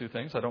do those 2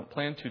 things. I don't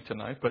plan to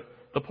tonight, but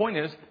the point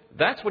is,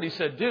 that's what He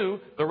said do.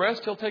 The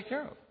rest He'll take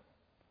care of.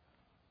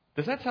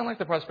 Does that sound like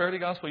the prosperity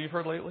gospel you've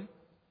heard lately?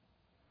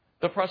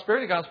 The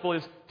prosperity gospel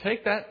is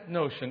take that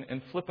notion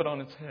and flip it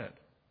on its head.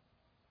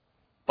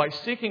 By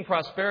seeking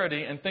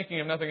prosperity and thinking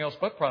of nothing else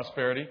but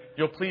prosperity,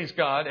 you'll please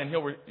God and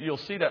you'll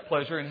see that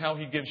pleasure in how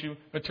He gives you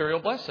material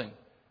blessing.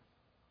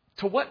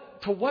 To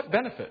what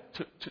benefit?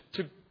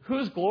 To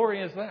whose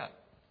glory is that?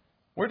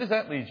 Where does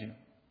that lead you?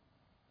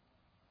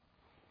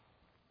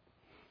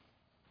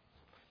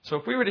 So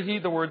if we were to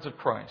heed the words of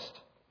Christ,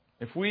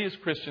 if we as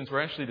Christians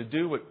were actually to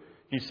do what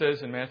He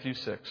says in Matthew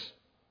 6,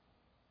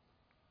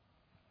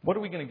 what are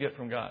we going to get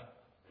from God?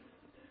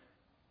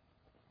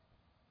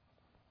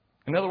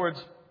 In other words,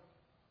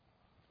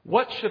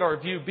 what should our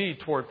view be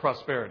toward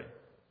prosperity?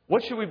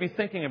 What should we be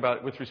thinking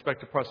about with respect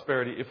to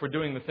prosperity if we're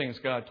doing the things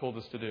God told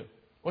us to do?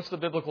 What's the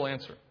biblical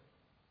answer?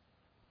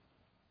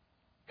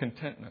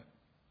 Contentment.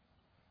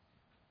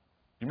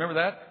 You remember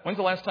that? When's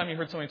the last time you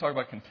heard somebody talk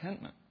about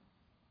contentment?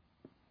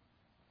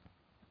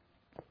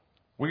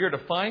 We are to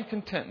find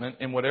contentment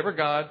in whatever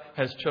God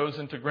has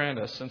chosen to grant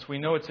us, since we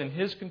know it's in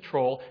His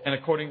control and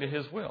according to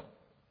His will.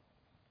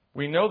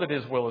 We know that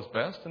His will is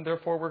best, and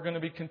therefore we're going to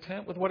be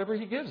content with whatever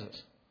He gives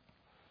us.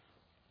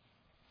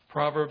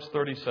 Proverbs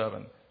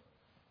 37.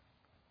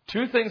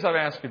 2 things I've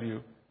asked of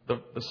you,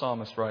 the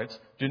psalmist writes.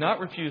 Do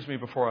not refuse me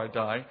before I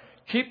die.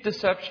 Keep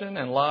deception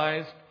and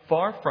lies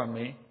far from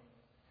me,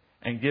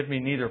 and give me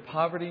neither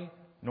poverty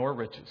nor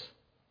riches.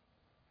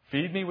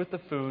 Feed me with the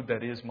food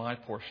that is my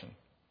portion,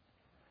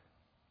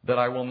 that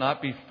I will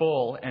not be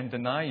full and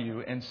deny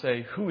you and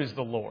say, who is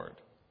the Lord?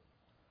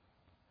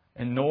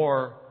 And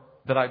nor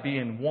that I be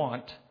in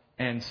want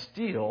and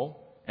steal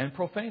and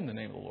profane the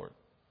name of the Lord.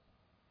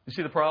 You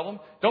see the problem?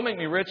 Don't make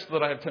me rich so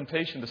that I have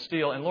temptation to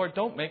steal. And Lord,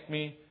 don't make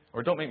me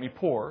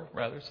poor,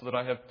 rather, so that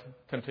I have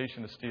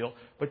temptation to steal.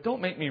 But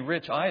don't make me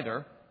rich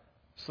either,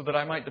 so that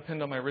I might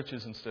depend on my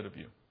riches instead of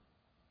you.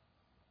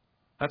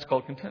 That's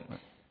called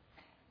contentment.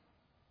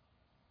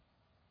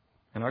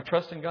 And our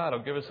trust in God will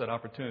give us that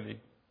opportunity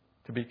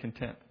to be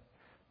content,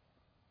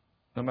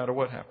 no matter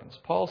what happens.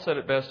 Paul said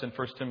it best in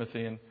 1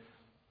 Timothy, and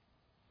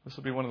this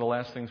will be one of the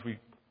last things we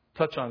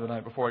touch on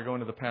tonight before I go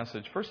into the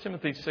passage. 1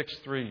 Timothy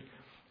 6:3.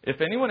 If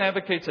anyone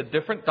advocates a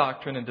different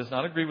doctrine and does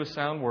not agree with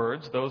sound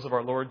words, those of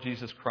our Lord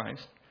Jesus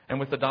Christ, and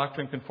with the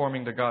doctrine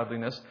conforming to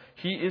godliness,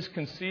 he is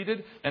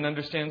conceited and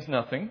understands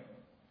nothing,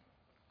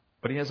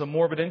 but he has a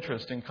morbid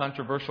interest in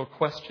controversial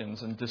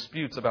questions and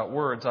disputes about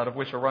words, out of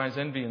which arise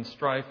envy and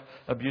strife,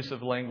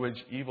 abusive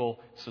language, evil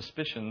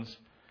suspicions,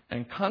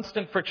 and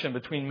constant friction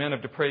between men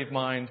of depraved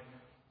mind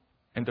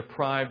and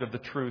deprived of the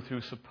truth, who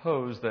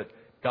suppose that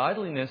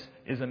godliness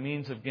is a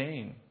means of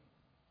gain.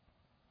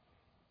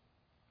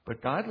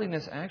 But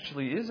godliness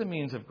actually is a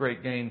means of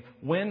great gain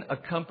when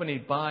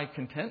accompanied by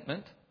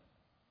contentment,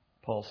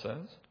 Paul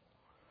says.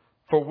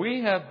 For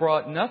we have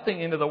brought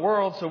nothing into the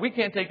world, so we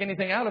can't take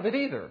anything out of it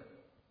either.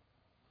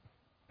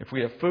 If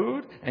we have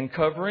food and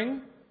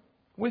covering,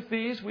 with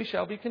these we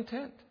shall be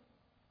content.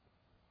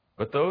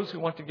 But those who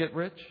want to get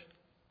rich,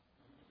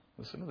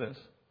 listen to this,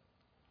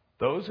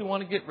 those who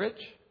want to get rich,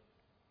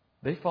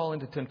 they fall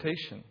into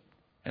temptation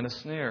and a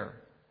snare,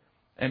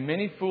 and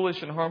many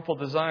foolish and harmful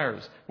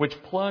desires,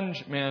 which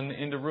plunge men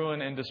into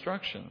ruin and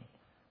destruction.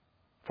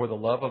 For the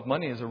love of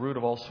money is a root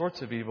of all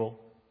sorts of evil,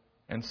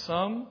 and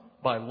some,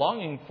 by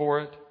longing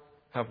for it,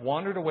 have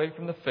wandered away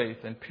from the faith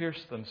and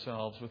pierced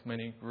themselves with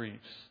many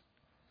griefs.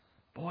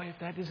 Boy, if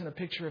that isn't a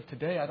picture of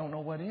today, I don't know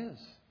what is.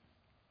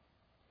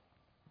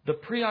 The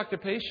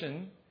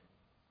preoccupation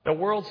the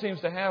world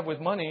seems to have with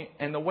money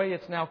and the way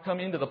it's now come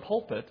into the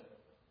pulpit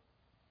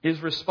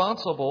is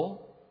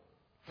responsible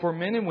for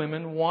men and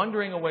women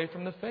wandering away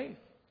from the faith,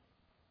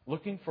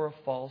 looking for a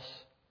false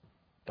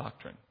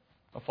doctrine,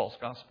 a false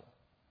gospel.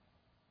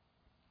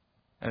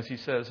 As he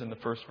says in the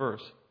first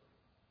verse,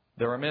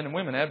 there are men and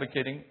women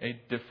advocating a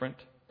different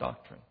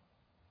doctrine.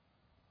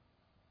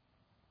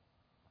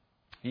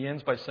 He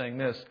ends by saying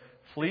this: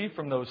 flee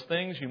from those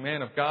things, you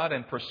man of God,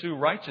 and pursue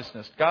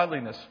righteousness,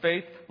 godliness,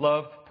 faith,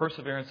 love,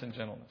 perseverance, and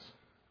gentleness.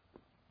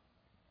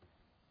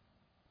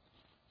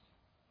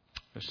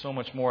 There's so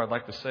much more I'd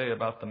like to say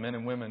about the men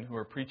and women who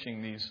are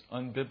preaching these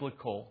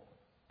unbiblical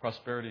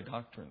prosperity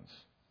doctrines.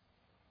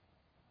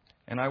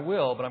 And I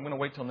will, but I'm going to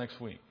wait till next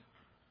week.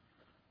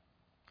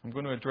 I'm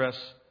going to address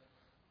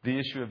the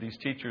issue of these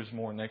teachers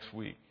more next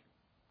week.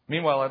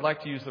 Meanwhile, I'd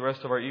like to use the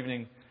rest of our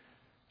evening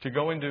to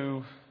go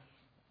into,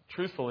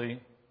 truthfully,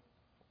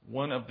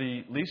 one of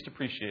the least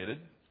appreciated,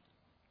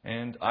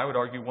 and I would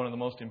argue one of the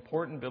most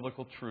important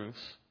biblical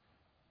truths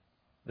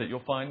that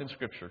you'll find in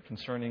Scripture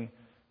concerning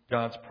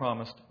God's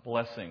promised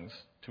blessings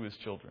to His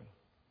children.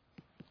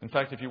 In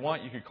fact, if you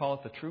want, you could call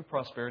it the true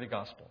prosperity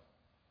gospel.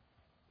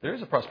 There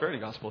is a prosperity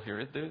gospel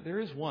here. There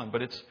is one,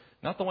 but it's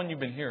not the one you've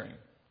been hearing.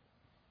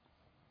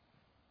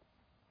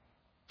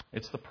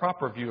 It's the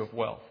proper view of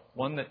wealth,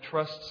 one that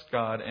trusts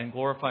God and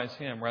glorifies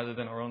Him rather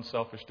than our own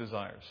selfish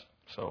desires.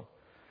 So,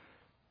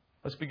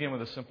 let's begin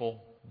with a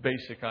simple,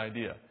 basic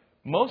idea.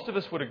 Most of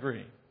us would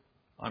agree,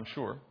 I'm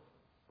sure,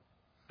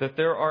 that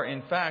there are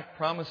in fact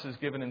promises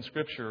given in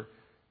Scripture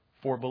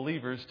for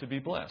believers to be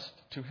blessed,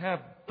 to have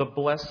the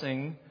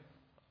blessing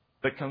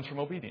that comes from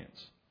obedience.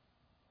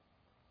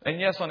 And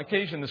yes, on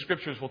occasion the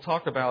Scriptures will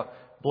talk about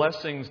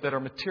blessings that are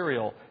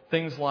material,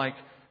 things like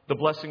the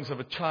blessings of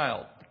a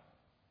child,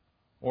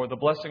 or the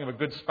blessing of a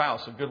good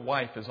spouse. A good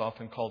wife is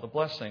often called a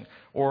blessing,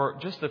 or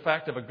just the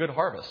fact of a good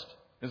harvest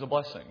is a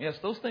blessing. Yes,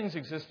 those things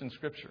exist in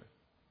Scripture.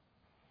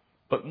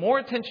 But more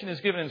attention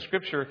is given in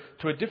Scripture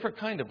to a different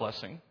kind of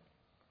blessing,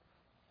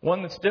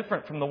 one that's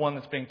different from the one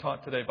that's being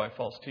taught today by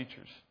false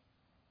teachers.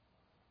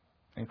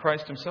 And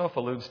Christ Himself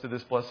alludes to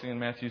this blessing in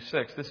Matthew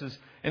 6. This is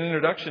an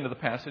introduction to the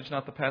passage,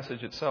 not the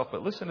passage itself.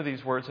 But listen to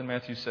these words in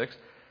Matthew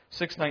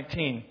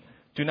 6:19.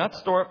 Do not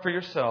store up for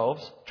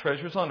yourselves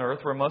treasures on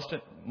earth where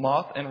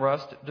moth and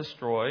rust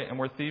destroy and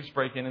where thieves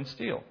break in and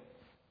steal.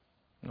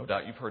 No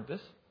doubt you've heard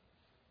this.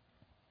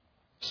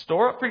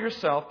 Store up for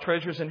yourself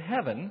treasures in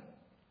heaven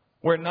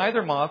where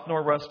neither moth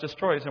nor rust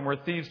destroys and where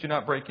thieves do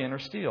not break in or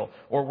steal.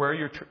 Or where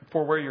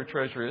your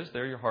treasure is,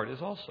 there your heart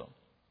is also.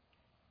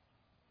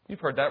 You've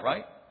heard that,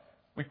 right?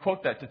 We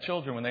quote that to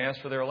children when they ask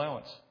for their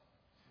allowance.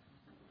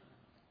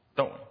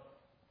 Don't we?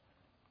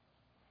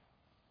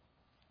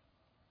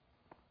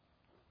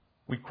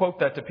 We quote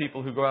that to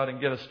people who go out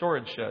and get a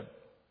storage shed.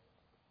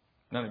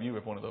 None of you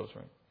have one of those,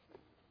 right?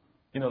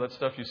 You know that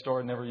stuff you store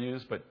and never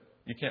use, but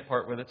you can't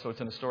part with it, so it's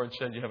in a storage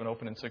shed. You haven't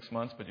opened in 6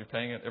 months, but you're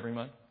paying it every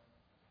month.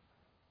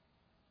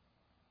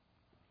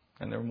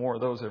 And there are more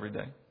of those every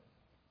day.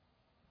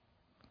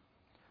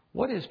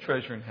 What is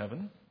treasure in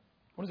heaven?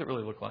 What does it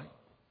really look like?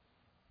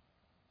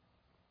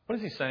 What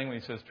is he saying when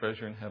he says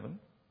treasure in heaven?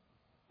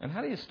 And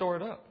how do you store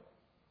it up?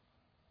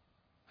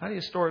 How do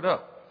you store it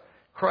up?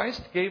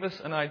 Christ gave us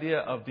an idea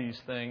of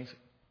these things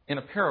in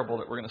a parable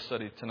that we're going to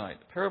study tonight.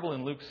 A parable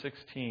in Luke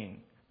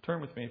 16. Turn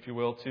with me, if you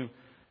will, to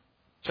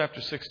chapter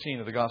 16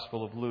 of the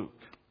Gospel of Luke.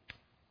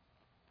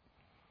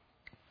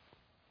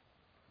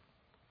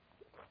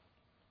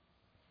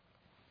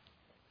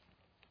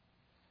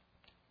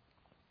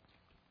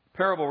 The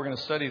parable we're going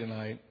to study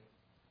tonight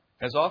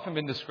has often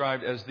been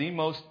described as the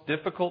most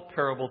difficult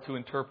parable to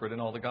interpret in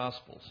all the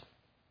Gospels.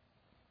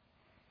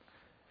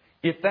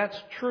 If that's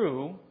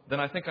true,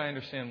 then I think I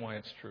understand why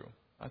it's true.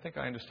 I think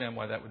I understand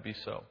why that would be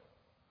so.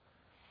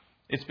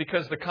 It's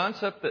because the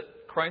concept that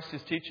Christ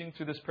is teaching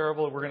through this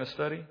parable that we're going to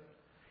study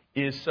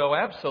is so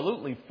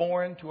absolutely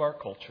foreign to our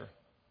culture.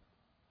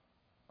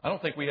 I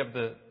don't think we have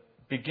the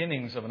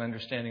beginnings of an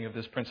understanding of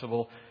this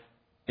principle.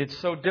 It's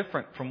so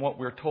different from what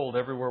we're told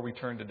everywhere we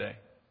turn today.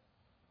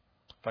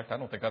 In fact, I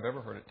don't think I've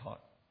ever heard it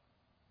taught.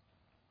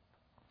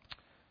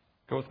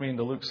 Go with me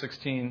into Luke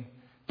 16,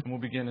 and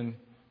we'll begin in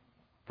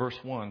verse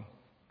 1.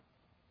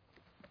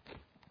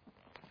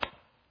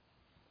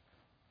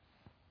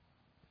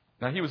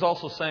 Now he was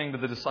also saying to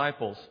the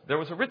disciples, there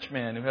was a rich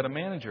man who had a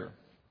manager,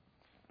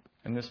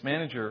 and this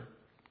manager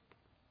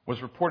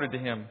was reported to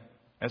him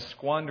as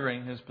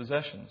squandering his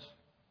possessions.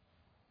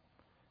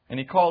 And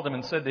he called him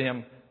and said to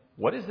him,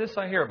 what is this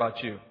I hear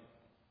about you?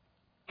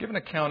 Give an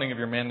accounting of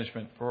your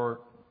management, for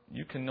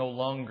you can no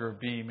longer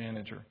be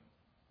manager.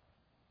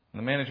 And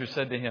the manager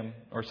said to him,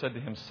 or said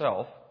to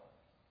himself,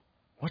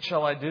 what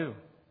shall I do?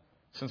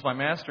 Since my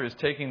master is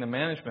taking the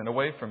management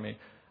away from me,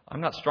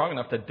 I'm not strong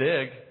enough to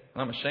dig,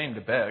 and I'm ashamed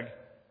to beg.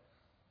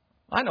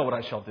 I know what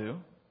I shall do,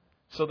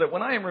 so that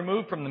when I am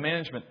removed from the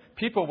management,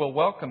 people will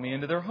welcome me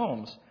into their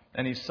homes.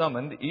 And he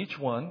summoned each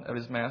one of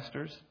his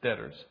master's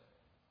debtors.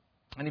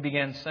 And he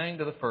began saying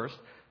to the first,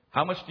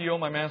 how much do you owe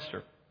my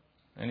master?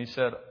 And he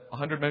said,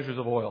 100 measures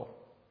of oil.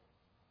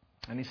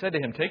 And he said to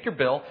him, take your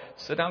bill,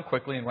 sit down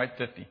quickly, and write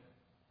 50.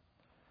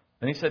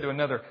 Then he said to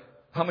another,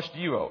 how much do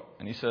you owe?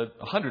 And he said,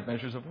 100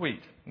 measures of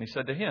wheat. And he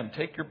said to him,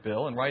 take your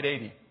bill and write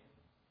 80.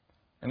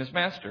 And his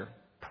master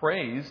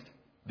praised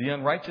the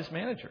unrighteous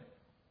manager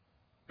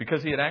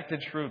because he had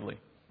acted shrewdly.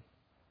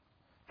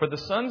 For the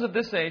sons of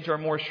this age are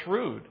more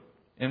shrewd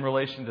in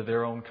relation to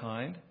their own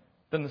kind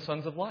than the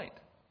sons of light.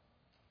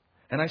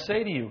 And I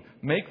say to you,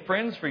 make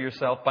friends for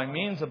yourself by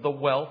means of the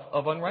wealth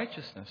of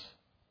unrighteousness,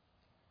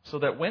 so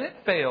that when it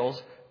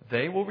fails,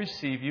 they will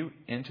receive you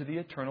into the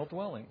eternal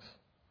dwellings.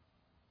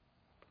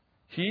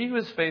 He who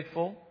is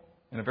faithful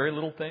in a very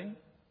little thing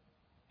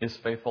is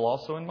faithful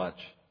also in much.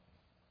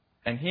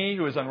 And he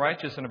who is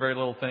unrighteous in a very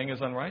little thing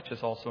is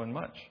unrighteous also in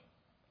much.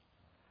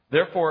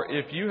 Therefore,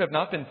 if you have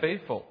not been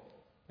faithful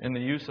in the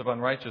use of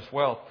unrighteous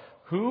wealth,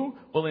 who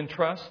will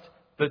entrust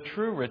the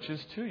true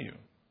riches to you?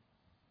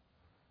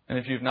 And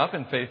if you have not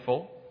been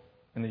faithful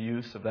in the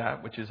use of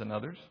that which is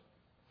another's,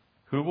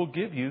 who will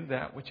give you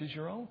that which is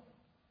your own?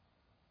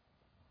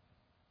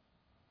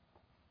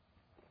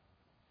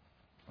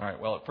 All right,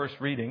 well, at first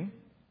reading,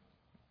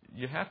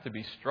 you have to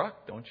be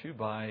struck, don't you,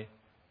 by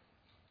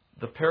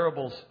the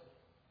parable's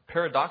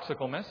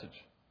paradoxical message.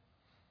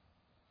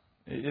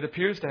 It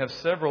appears to have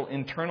several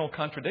internal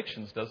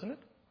contradictions, doesn't it?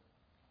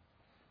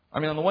 I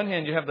mean, on the one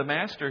hand, you have the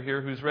master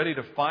here who's ready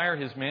to fire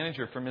his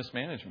manager for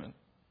mismanagement.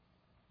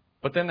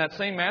 But then that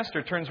same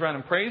master turns around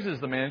and praises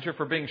the manager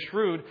for being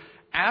shrewd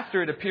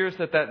after it appears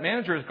that that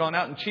manager has gone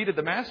out and cheated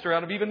the master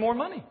out of even more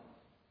money.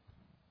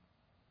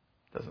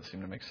 Doesn't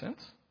seem to make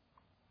sense.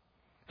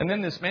 And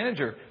then this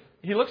manager,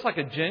 he looks like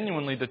a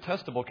genuinely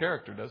detestable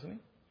character, doesn't he?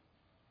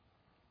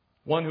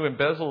 One who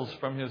embezzles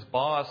from his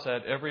boss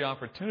at every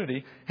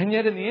opportunity. And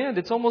yet in the end,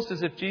 it's almost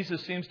as if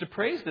Jesus seems to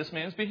praise this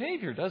man's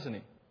behavior, doesn't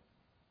he?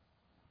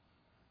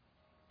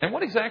 And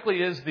what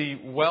exactly is the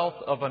wealth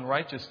of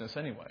unrighteousness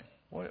anyway?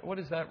 What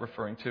is that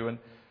referring to? And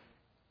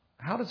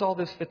how does all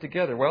this fit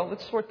together? Well,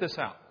 let's sort this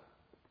out.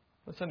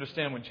 Let's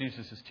understand what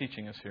Jesus is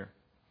teaching us here.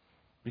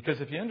 Because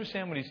if you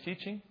understand what he's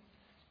teaching,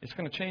 it's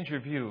going to change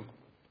your view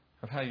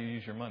of how you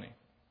use your money.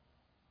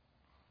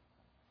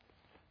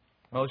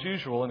 Well, as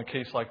usual, in a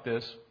case like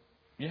this,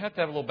 you have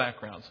to have a little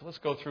background. So let's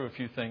go through a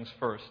few things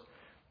first.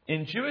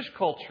 In Jewish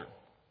culture,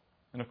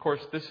 and of course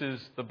this is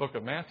the book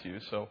of Matthew,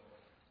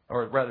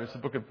 or rather it's the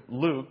book of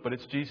Luke, but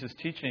it's Jesus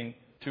teaching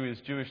to his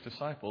Jewish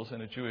disciples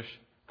in a Jewish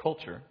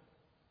culture,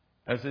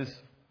 as is,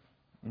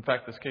 in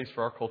fact, this case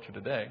for our culture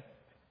today.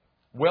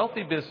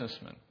 Wealthy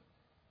businessmen,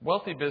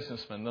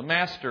 the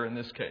master in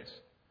this case,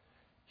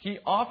 he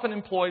often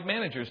employed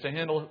managers to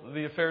handle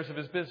the affairs of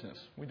his business.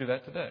 We do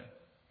that today.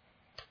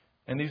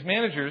 And these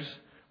managers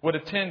would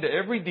attend to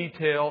every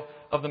detail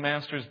of the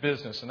master's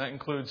business, and that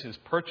includes his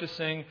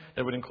purchasing,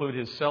 that would include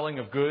his selling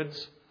of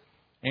goods,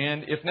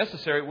 and if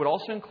necessary, it would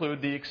also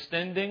include the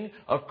extending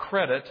of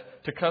credit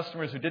to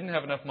customers who didn't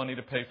have enough money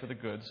to pay for the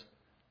goods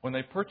when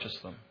they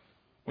purchased them.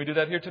 We do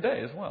that here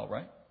today as well,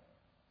 right?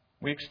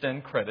 We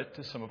extend credit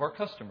to some of our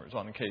customers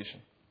on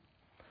occasion.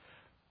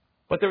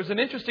 But there was an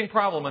interesting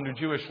problem under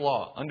Jewish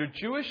law. Under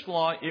Jewish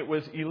law, it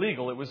was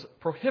illegal, it was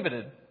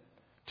prohibited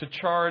to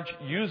charge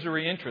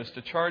usury interest,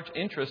 to charge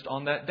interest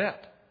on that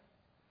debt.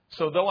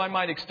 So though I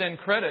might extend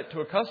credit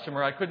to a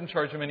customer, I couldn't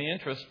charge him any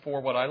interest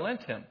for what I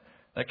lent him.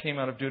 That came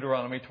out of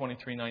Deuteronomy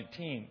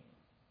 23:19.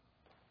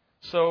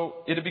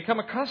 So it had become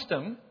a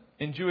custom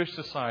in Jewish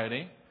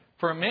society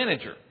for a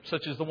manager,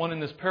 such as the one in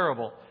this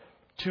parable,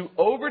 to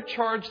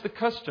overcharge the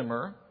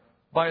customer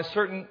by a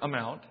certain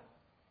amount,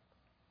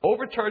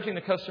 overcharging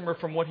the customer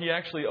from what he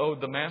actually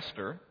owed the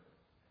master,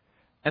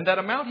 and that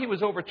amount he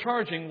was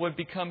overcharging would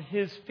become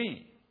his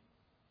fee.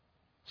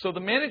 So the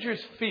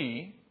manager's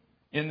fee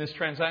in this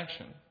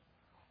transaction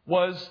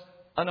was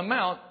an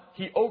amount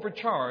he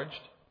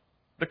overcharged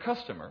the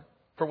customer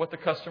for what the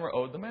customer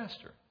owed the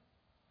master.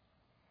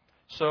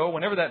 So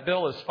whenever that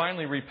bill is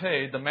finally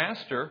repaid, the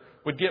master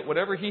would get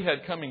whatever he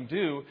had coming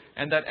due,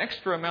 and that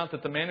extra amount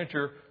that the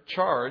manager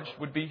charged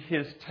would be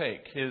his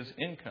take, his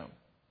income,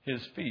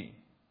 his fee.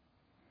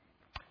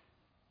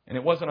 And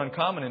it wasn't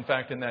uncommon, in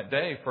fact, in that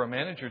day for a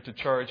manager to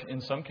charge,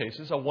 in some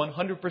cases, a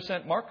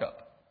 100%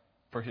 markup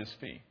for his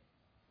fee.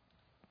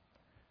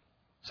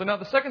 So now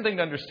the second thing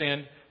to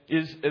understand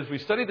is, as we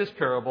study this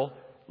parable,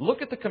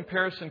 look at the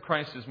comparison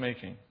Christ is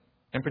making.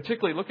 And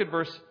particularly look at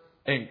verse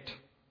 8.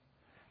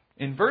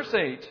 In verse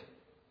 8,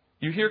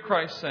 you hear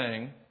Christ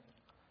saying,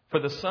 "For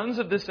the sons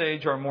of this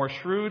age are more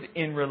shrewd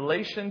in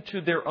relation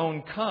to their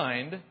own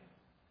kind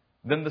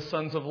than the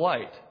sons of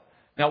light."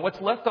 Now, what's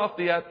left off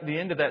the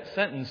end of that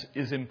sentence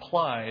is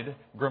implied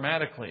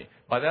grammatically.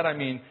 By that I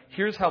mean,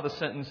 here's how the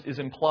sentence is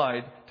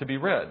implied to be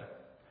read.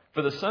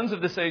 "For the sons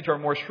of this age are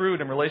more shrewd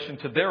in relation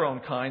to their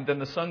own kind than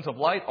the sons of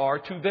light are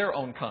to their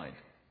own kind."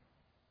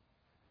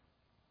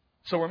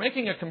 So we're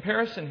making a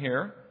comparison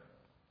here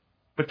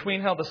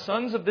between how the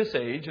sons of this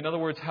age, in other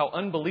words, how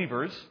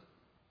unbelievers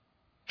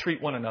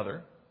treat one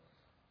another,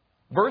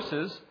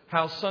 versus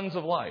how sons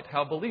of light,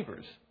 how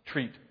believers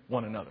treat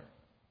one another.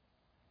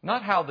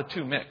 Not how the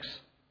two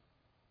mix,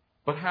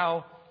 but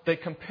how they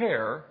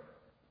compare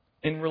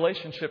in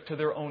relationship to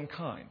their own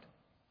kind.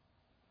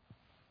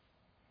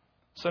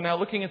 So now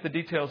looking at the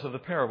details of the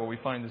parable, we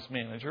find this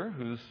manager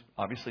who's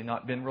obviously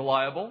not been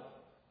reliable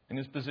in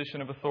his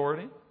position of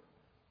authority.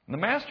 And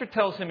the master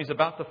tells him he's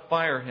about to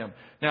fire him.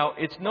 Now,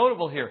 it's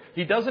notable here.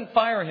 He doesn't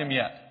fire him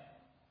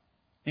yet.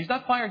 He's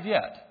not fired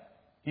yet.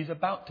 He's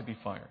about to be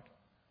fired.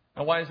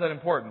 Now, why is that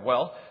important?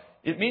 Well,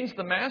 it means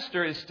the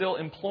master is still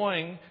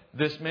employing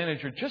this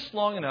manager just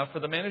long enough for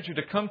the manager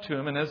to come to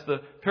him. And as the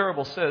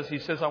parable says, he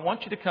says, "I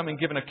want you to come and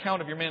give an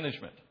account of your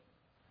management.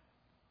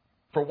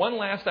 For one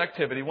last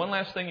activity, one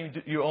last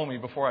thing you owe me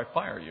before I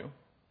fire you.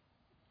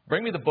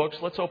 Bring me the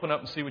books. Let's open up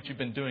and see what you've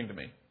been doing to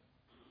me."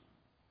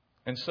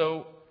 And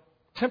so,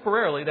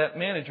 temporarily, that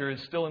manager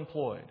is still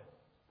employed.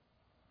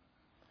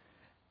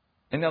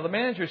 And now the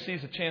manager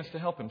sees a chance to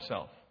help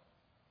himself.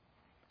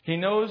 He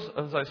knows,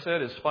 as I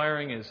said, his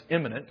firing is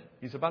imminent.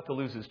 He's about to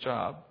lose his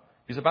job.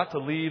 He's about to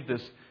leave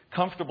this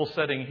comfortable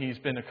setting he's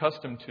been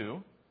accustomed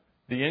to,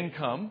 the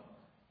income,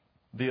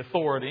 the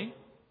authority.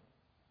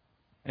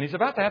 And he's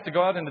about to have to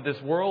go out into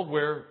this world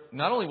where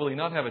not only will he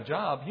not have a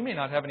job, he may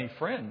not have any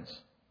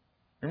friends.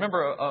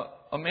 Remember,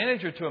 a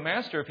manager to a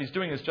master, if he's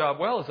doing his job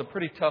well, is a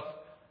pretty tough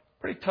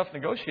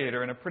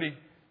negotiator and a pretty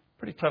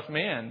tough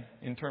man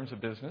in terms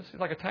of business. He's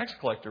like a tax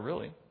collector,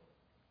 really.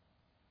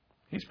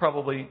 He's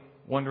probably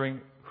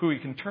wondering who he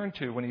can turn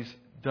to when he's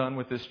done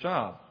with this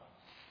job.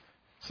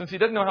 Since he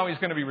doesn't know how he's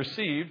going to be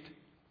received,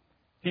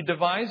 he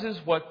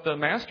devises what the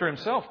master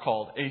himself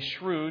called a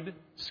shrewd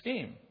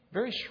scheme.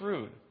 Very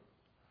shrewd.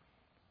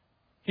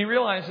 He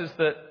realizes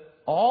that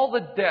all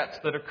the debts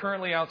that are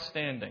currently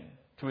outstanding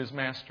to his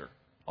master,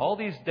 all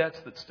these debts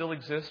that still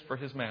exist for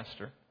his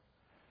master,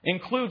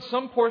 include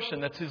some portion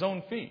that's his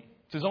own fee,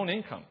 it's his own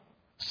income,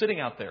 sitting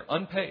out there,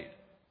 unpaid.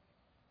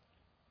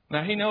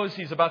 Now, he knows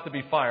he's about to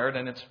be fired,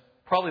 and it's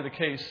probably the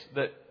case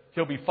that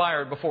he'll be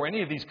fired before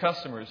any of these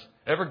customers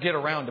ever get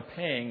around to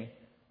paying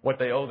what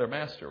they owe their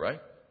master,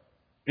 right?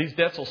 These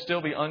debts will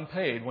still be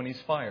unpaid when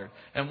he's fired.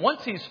 And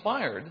once he's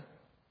fired,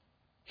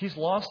 he's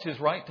lost his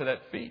right to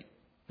that fee.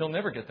 He'll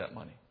never get that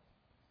money.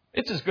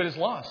 It's as good as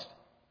lost.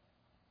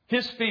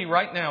 His fee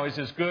right now is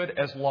as good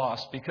as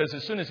lost, because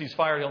as soon as he's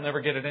fired, he'll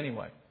never get it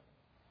anyway.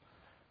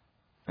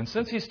 And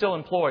since he's still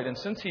employed, and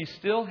since he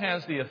still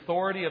has the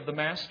authority of the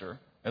master,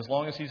 as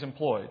long as he's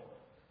employed,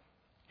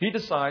 he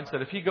decides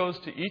that if he goes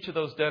to each of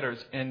those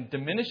debtors and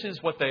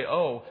diminishes what they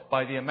owe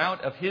by the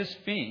amount of his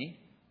fee,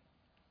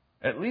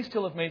 at least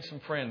he'll have made some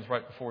friends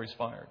right before he's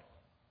fired.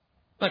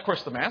 And of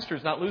course, the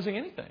master's not losing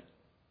anything.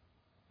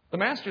 The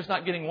master's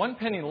not getting one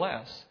penny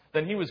less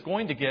than he was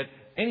going to get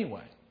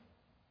anyway.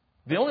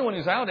 The only one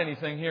who's out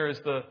anything here is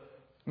the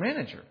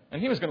manager,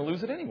 and he was going to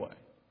lose it anyway.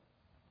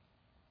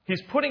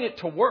 He's putting it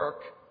to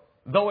work,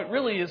 though it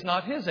really is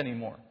not his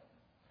anymore.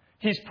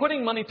 He's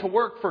putting money to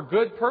work for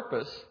good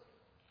purpose,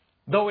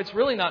 though it's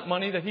really not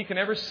money that he can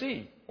ever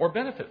see or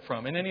benefit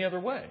from in any other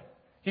way.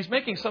 He's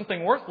making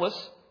something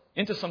worthless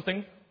into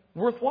something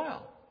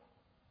worthwhile.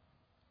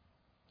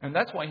 And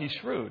that's why he's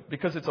shrewd,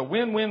 because it's a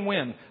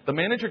win-win-win. The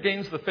manager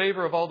gains the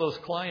favor of all those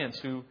clients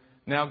who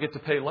now get to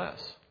pay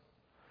less.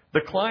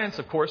 The clients,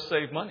 of course,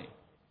 save money.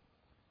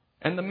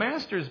 And the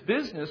master's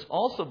business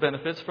also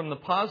benefits from the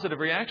positive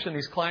reaction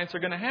these clients are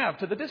going to have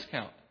to the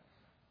discount.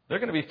 They're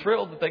going to be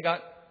thrilled that they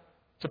got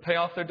to pay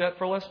off their debt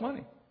for less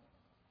money.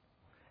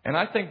 And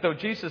I think though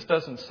Jesus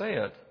doesn't say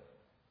it,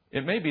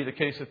 it may be the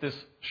case that this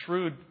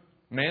shrewd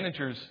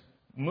manager's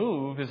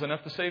move is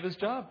enough to save his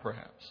job,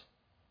 perhaps.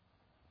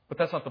 But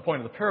that's not the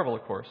point of the parable,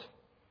 of course.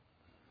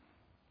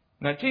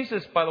 Now,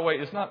 Jesus, by the way,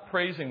 is not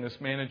praising this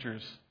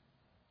manager's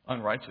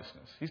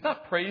unrighteousness. He's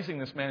not praising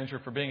this manager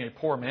for being a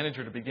poor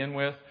manager to begin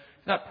with.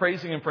 He's not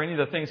praising him for any of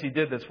the things he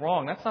did that's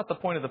wrong. That's not the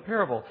point of the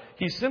parable.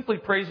 He's simply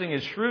praising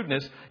his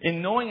shrewdness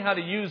in knowing how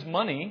to use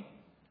money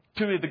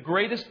to the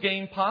greatest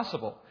gain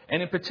possible.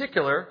 And in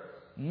particular,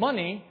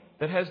 money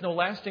that has no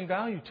lasting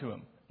value to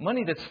him.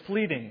 Money that's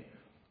fleeting.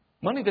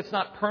 Money that's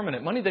not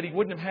permanent. Money that he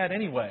wouldn't have had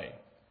anyway.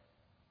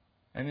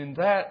 And in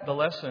that, the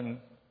lesson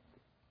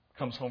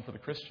comes home for the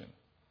Christian.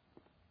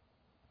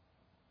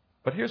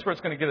 But here's where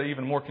it's going to get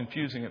even more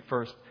confusing at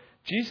first.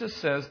 Jesus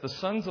says the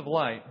sons of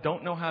light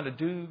don't know how to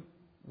do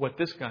what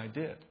this guy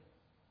did.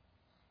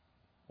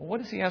 Well,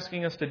 what is he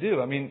asking us to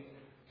do? I mean,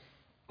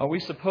 are we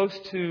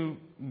supposed to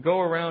go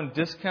around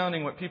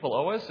discounting what people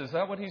owe us? Is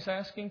that what he's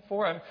asking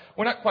for?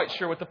 We're not quite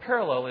sure what the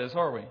parallel is,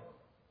 are we?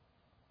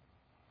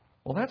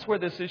 Well, that's where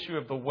this issue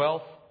of the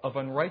wealth of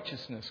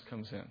unrighteousness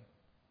comes in.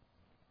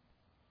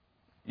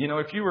 You know,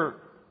 if you were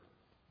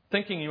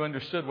thinking you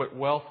understood what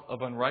wealth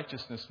of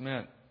unrighteousness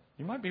meant,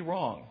 you might be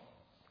wrong.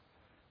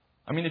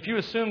 I mean, if you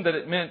assumed that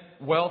it meant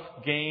wealth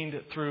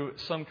gained through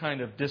some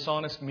kind of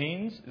dishonest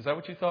means, is that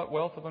what you thought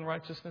wealth of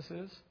unrighteousness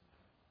is?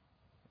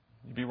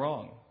 You'd be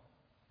wrong.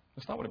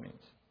 That's not what it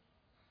means.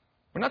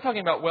 We're not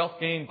talking about wealth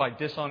gained by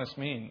dishonest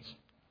means.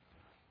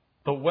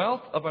 The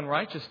wealth of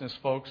unrighteousness,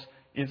 folks,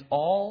 is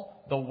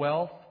all the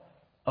wealth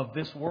of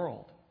this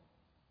world.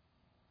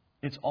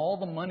 It's all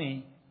the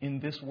money in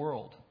this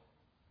world.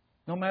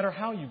 No matter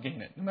how you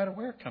gain it, no matter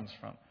where it comes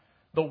from.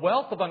 The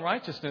wealth of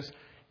unrighteousness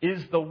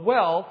is the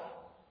wealth,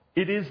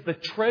 it is the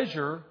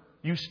treasure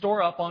you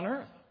store up on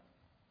earth.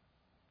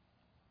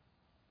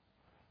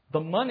 The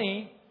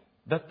money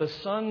that the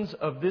sons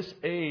of this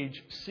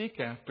age seek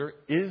after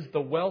is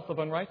the wealth of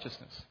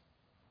unrighteousness.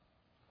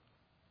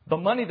 The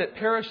money that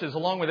perishes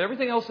along with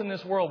everything else in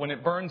this world when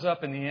it burns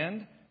up in the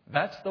end,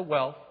 that's the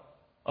wealth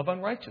of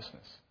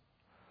unrighteousness.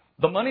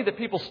 The money that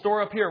people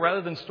store up here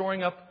rather than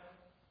storing up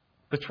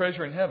the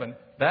treasure in heaven,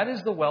 that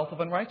is the wealth of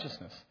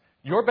unrighteousness.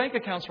 Your bank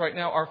accounts right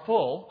now are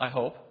full, I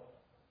hope,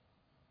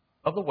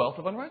 of the wealth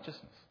of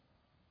unrighteousness.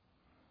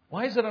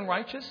 Why is it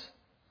unrighteous?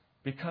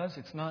 Because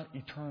it's not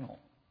eternal.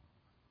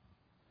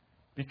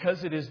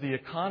 Because it is the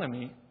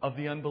economy of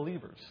the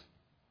unbelievers.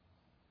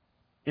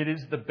 It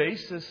is the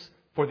basis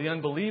for the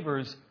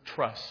unbeliever's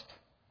trust.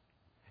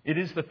 It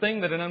is the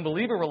thing that an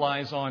unbeliever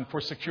relies on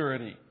for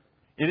security.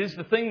 It is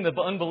the thing the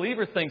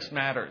unbeliever thinks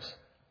matters.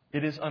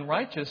 It is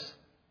unrighteous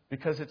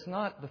because it's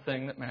not the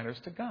thing that matters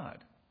to God.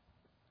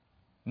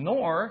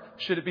 Nor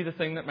should it be the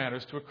thing that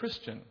matters to a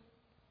Christian.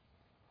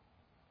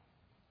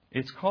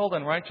 It's called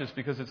unrighteous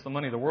because it's the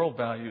money the world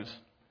values.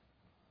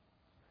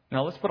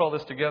 Now let's put all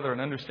this together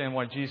and understand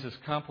why Jesus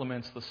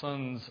compliments the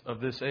sons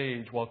of this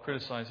age while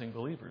criticizing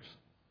believers.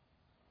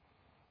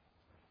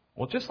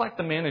 Well, just like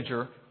the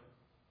manager,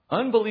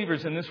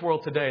 unbelievers in this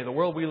world today, the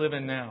world we live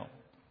in now,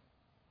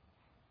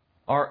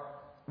 are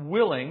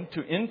willing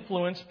to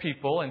influence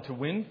people and to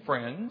win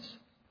friends,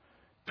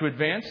 to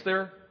advance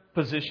their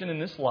position in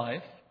this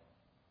life,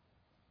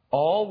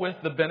 all with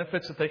the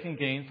benefits that they can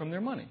gain from their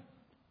money.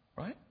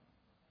 Right?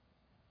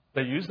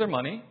 They use their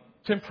money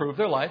to improve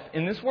their life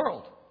in this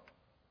world.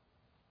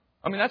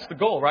 I mean, that's the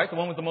goal, right? The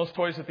one with the most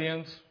toys at the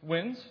end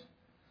wins.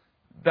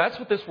 That's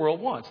what this world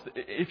wants.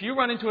 If you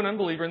run into an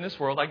unbeliever in this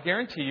world, I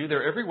guarantee you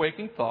their every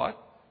waking thought,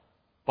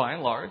 by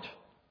and large,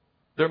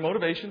 their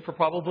motivation for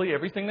probably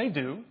everything they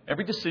do,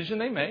 every decision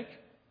they make,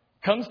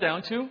 comes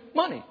down to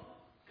money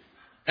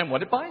and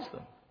what it buys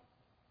them.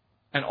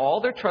 And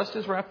all their trust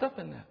is wrapped up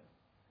in that.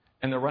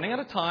 And they're running out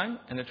of time,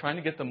 and they're trying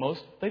to get the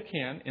most they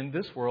can in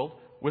this world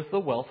with the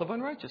wealth of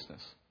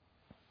unrighteousness.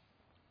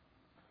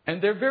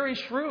 And they're very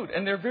shrewd,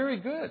 and they're very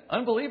good.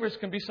 Unbelievers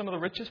can be some of the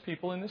richest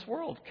people in this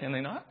world, can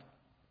they not?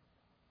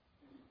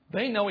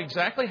 They know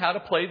exactly how to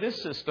play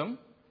this system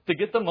to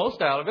get the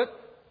most out of it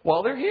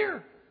while they're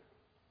here.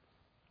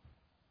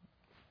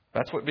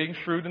 That's what being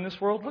shrewd in this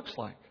world looks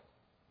like.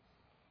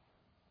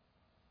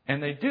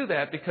 And they do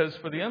that because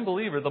for the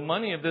unbeliever, the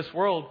money of this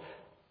world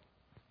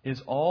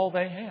is all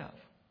they have.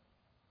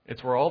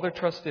 It's where all their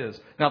trust is.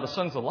 Now, the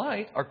sons of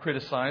light are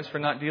criticized for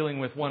not dealing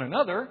with one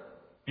another,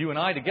 you and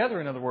I together,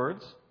 in other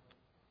words,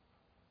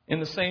 in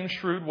the same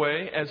shrewd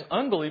way as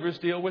unbelievers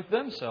deal with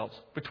themselves,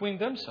 between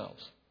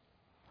themselves.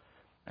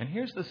 And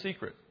here's the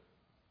secret.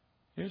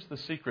 Here's the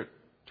secret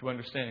to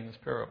understanding this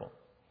parable.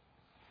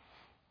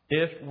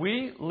 If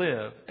we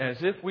live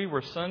as if we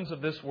were sons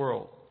of this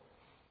world,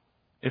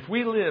 if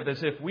we live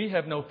as if we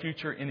have no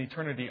future in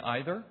eternity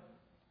either,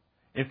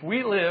 if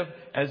we live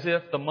as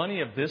if the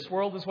money of this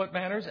world is what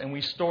matters and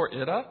we store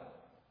it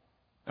up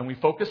and we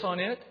focus on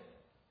it,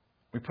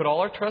 we put all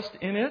our trust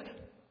in it,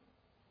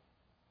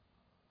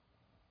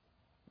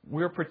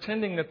 we're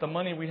pretending that the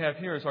money we have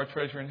here is our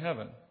treasure in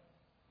heaven.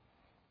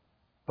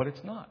 But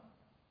it's not.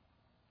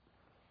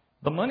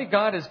 The money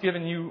God has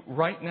given you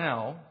right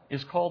now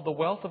is called the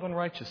wealth of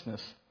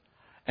unrighteousness.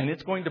 And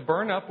it's going to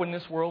burn up when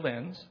this world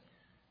ends.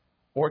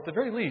 Or at the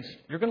very least,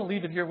 you're going to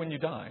leave it here when you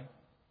die.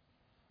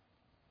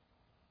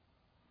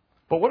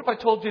 But what if I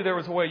told you there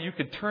was a way you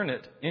could turn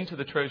it into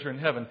the treasure in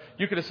heaven?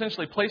 You could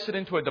essentially place it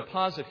into a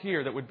deposit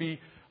here that would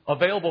be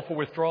available for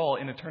withdrawal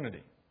in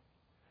eternity.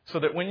 So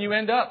that when you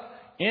end up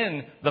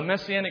in the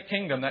Messianic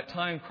kingdom, that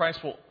time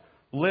Christ will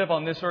live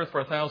on this earth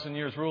for 1,000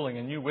 years ruling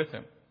and you with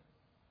Him,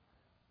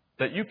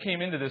 that you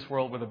came into this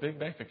world with a big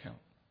bank account.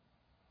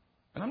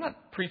 And I'm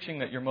not preaching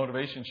that your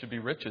motivation should be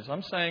riches.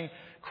 I'm saying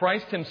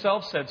Christ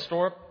Himself said,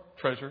 store up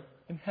treasure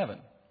in heaven.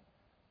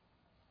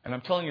 And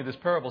I'm telling you, this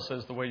parable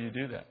says the way you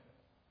do that.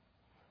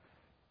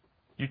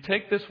 You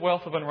take this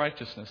wealth of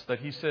unrighteousness that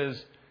He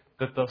says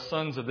that the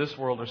sons of this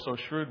world are so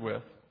shrewd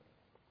with,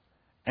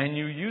 and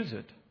you use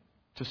it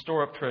to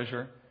store up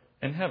treasure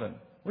in heaven.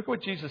 Look at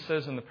what Jesus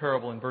says in the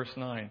parable in verse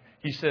 9.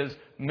 He says,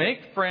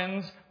 make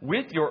friends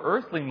with your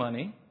earthly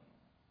money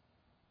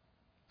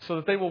so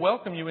that they will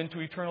welcome you into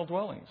eternal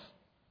dwellings.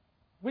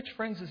 Which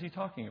friends is He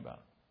talking about?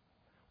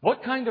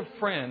 What kind of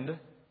friend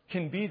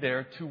can be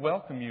there to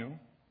welcome you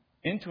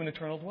into an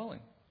eternal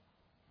dwelling?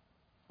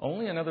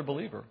 Only another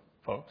believer,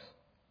 folks.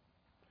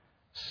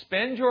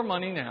 Spend your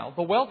money now,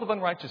 the wealth of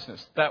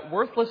unrighteousness, that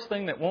worthless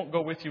thing that won't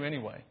go with you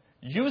anyway.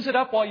 Use it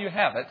up while you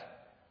have it,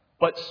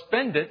 but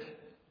spend it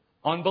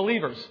on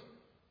believers.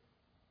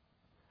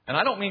 And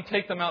I don't mean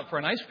take them out for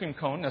an ice cream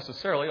cone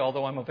necessarily,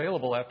 although I'm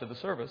available after the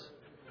service.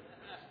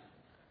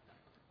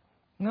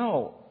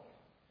 No.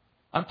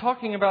 I'm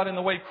talking about in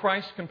the way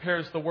Christ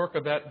compares the work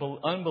of that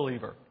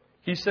unbeliever.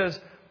 He says,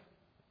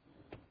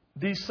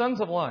 these sons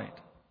of light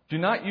do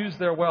not use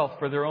their wealth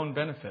for their own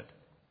benefit,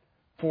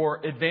 for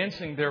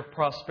advancing their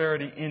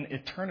prosperity in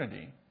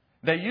eternity.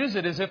 They use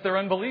it as if they're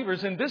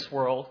unbelievers in this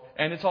world,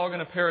 and it's all going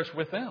to perish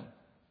with them.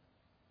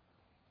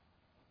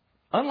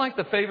 Unlike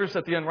the favors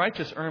that the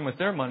unrighteous earn with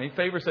their money,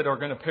 favors that are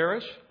going to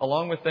perish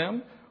along with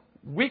them,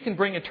 we can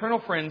bring eternal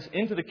friends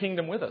into the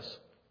kingdom with us.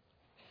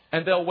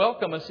 And they'll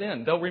welcome us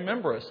in. They'll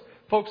remember us.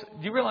 Folks,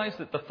 do you realize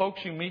that the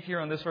folks you meet here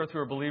on this earth who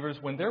are believers,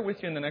 when they're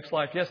with you in the next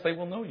life, yes, they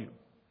will know you.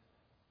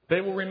 They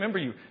will remember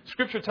you.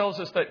 Scripture tells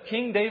us that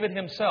King David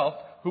himself,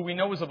 who we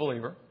know is a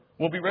believer,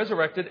 will be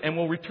resurrected and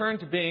will return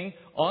to being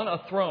on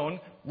a throne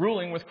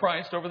ruling with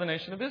Christ over the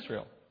nation of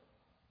Israel.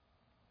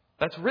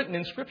 That's written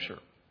in Scripture.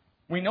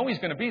 We know he's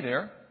going to be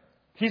there.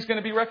 He's going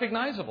to be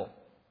recognizable.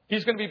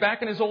 He's going to be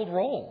back in his old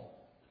role.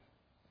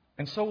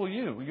 And so will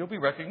you. You'll be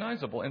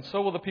recognizable. And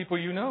so will the people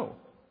you know.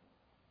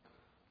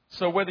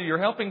 So whether you're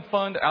helping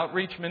fund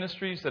outreach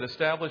ministries that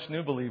establish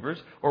new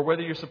believers, or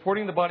whether you're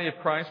supporting the body of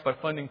Christ by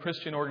funding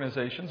Christian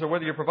organizations, or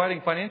whether you're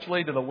providing financial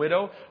aid to the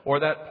widow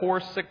or that poor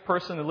sick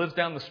person who lives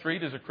down the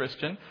street as a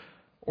Christian,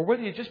 or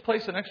whether you just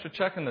place an extra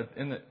check in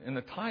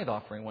the tithe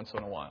offering once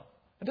in a while.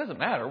 It doesn't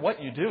matter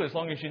what you do as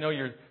long as you know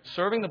you're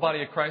serving the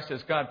body of Christ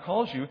as God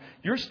calls you.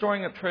 You're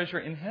storing up treasure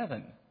in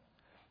heaven.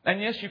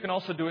 And yes, you can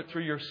also do it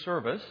through your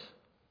service.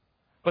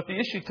 But the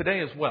issue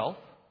today is wealth.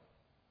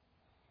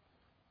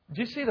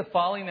 Do you see the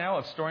folly now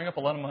of storing up a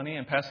lot of money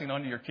and passing it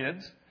on to your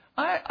kids?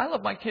 I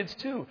love my kids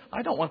too.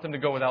 I don't want them to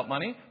go without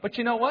money. But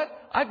you know what?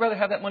 I'd rather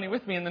have that money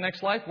with me in the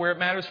next life where it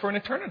matters for an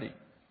eternity.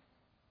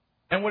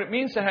 And what it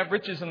means to have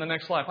riches in the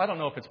next life, I don't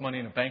know if it's money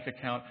in a bank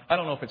account. I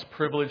don't know if it's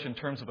privilege in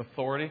terms of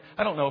authority.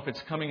 I don't know if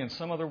it's coming in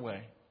some other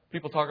way.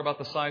 People talk about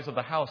the size of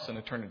the house in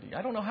eternity.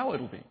 I don't know how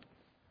it'll be.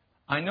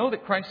 I know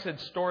that Christ said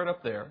store it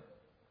up there.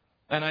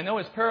 And I know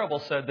his parable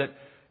said that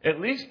at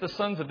least the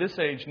sons of this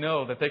age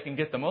know that they can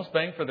get the most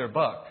bang for their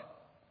buck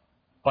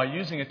by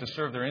using it to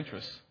serve their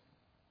interests.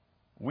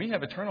 We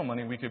have eternal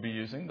money we could be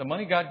using. The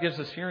money God gives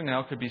us here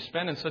now could be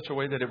spent in such a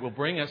way that it will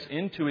bring us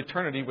into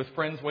eternity with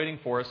friends waiting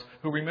for us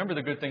who remember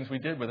the good things we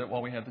did with it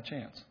while we had the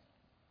chance.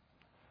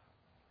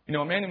 You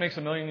know, a man who makes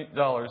 $1 million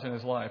in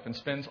his life and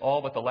spends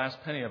all but the last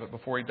penny of it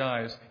before he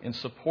dies in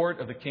support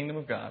of the kingdom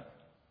of God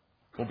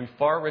will be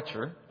far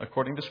richer,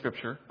 according to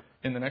Scripture,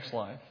 in the next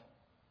life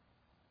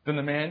than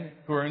the man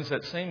who earns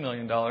that same $1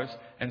 million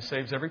and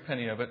saves every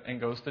penny of it and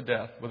goes to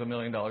death with $1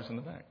 million in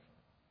the bank.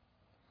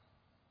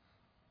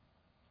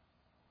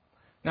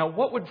 Now,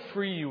 what would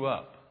free you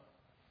up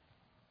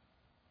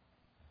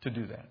to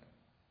do that?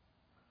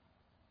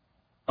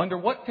 Under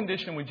what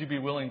condition would you be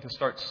willing to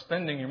start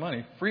spending your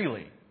money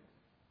freely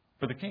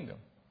for the kingdom?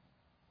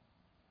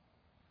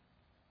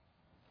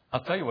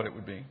 I'll tell you what it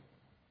would be.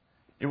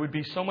 It would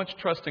be so much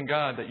trust in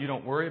God that you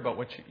don't worry about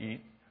what you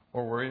eat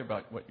or worry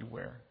about what you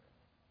wear.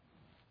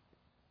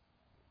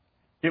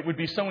 It would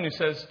be someone who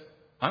says,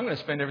 I'm going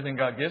to spend everything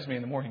God gives me,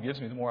 and the more He gives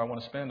me, the more I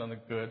want to spend on the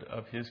good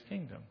of His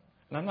kingdom.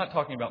 And I'm not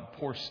talking about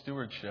poor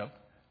stewardship.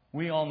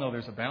 We all know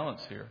there's a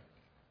balance here.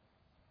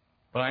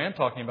 But I am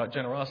talking about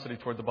generosity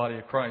toward the body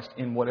of Christ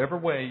in whatever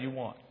way you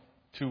want,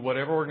 to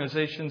whatever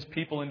organizations,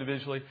 people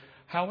individually.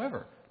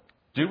 However,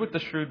 do what the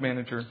shrewd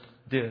manager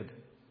did.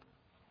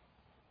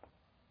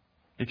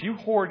 If you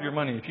hoard your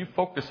money, if you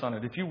focus on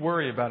it, if you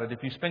worry about it,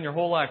 if you spend your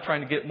whole life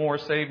trying to get more,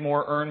 save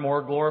more, earn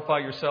more, glorify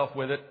yourself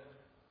with it,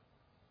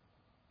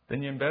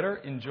 then you better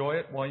enjoy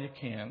it while you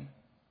can.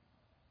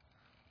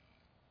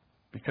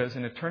 Because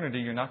in eternity,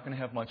 you're not going to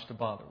have much to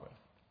bother with.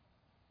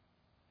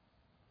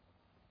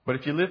 But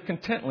if you live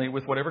contently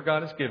with whatever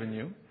God has given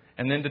you,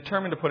 and then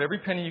determine to put every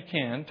penny you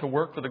can to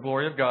work for the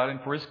glory of God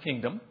and for His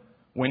kingdom,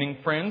 winning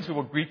friends who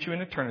will greet you in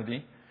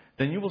eternity,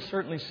 then you will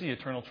certainly see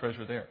eternal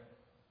treasure there.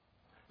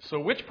 So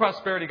which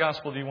prosperity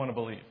gospel do you want to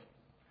believe?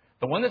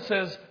 The one that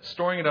says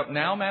storing it up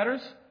now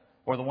matters,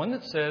 or the one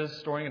that says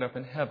storing it up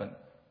in heaven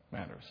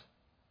matters?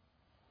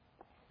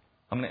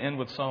 I'm going to end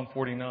with Psalm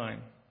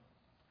 49.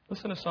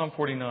 Listen to Psalm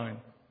 49.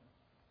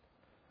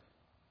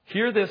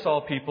 Hear this, all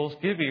peoples,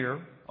 give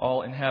ear,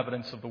 all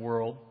inhabitants of the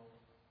world,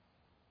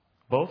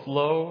 both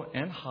low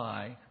and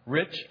high,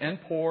 rich and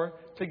poor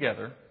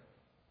together.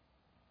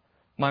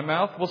 My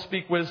mouth will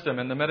speak wisdom,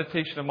 and the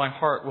meditation of my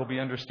heart will be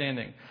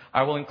understanding.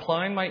 I will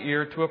incline my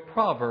ear to a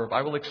proverb.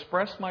 I will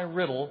express my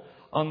riddle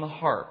on the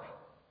harp.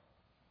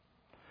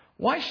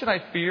 Why should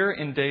I fear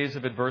in days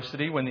of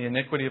adversity when the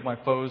iniquity of my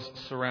foes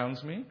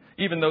surrounds me,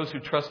 even those who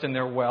trust in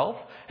their wealth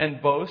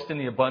and boast in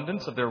the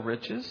abundance of their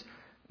riches?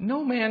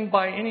 No man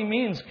by any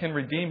means can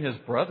redeem his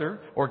brother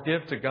or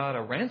give to God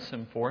a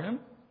ransom for him.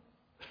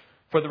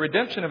 For the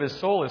redemption of his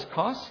soul is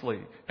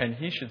costly, and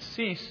he should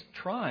cease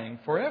trying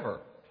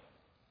forever.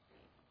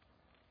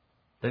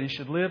 That he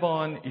should live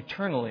on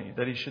eternally,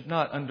 that he should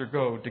not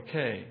undergo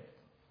decay.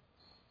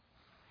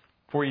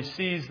 For he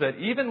sees that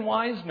even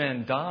wise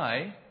men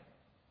die,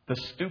 the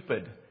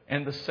stupid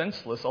and the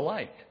senseless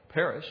alike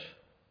perish,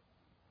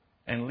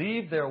 and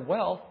leave their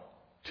wealth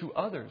to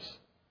others.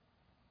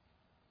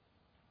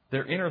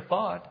 Their inner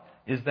thought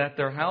is that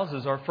their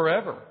houses are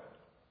forever,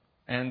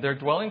 and their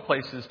dwelling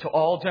places to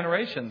all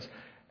generations,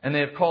 and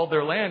they have called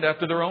their land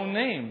after their own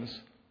names.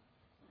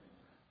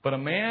 But a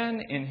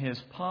man in his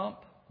pomp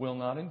will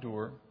not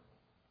endure.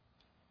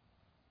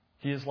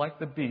 He is like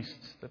the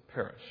beasts that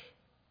perish.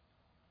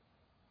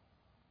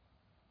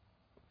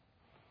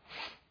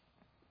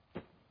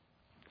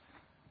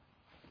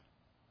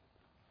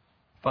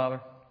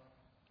 Father,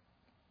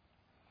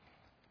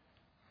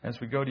 as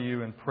we go to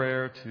you in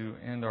prayer to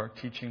end our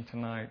teaching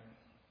tonight,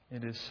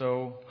 it is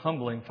so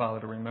humbling,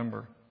 Father, to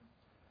remember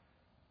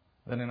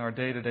that in our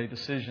day-to-day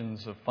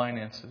decisions of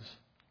finances,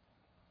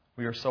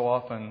 we are so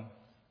often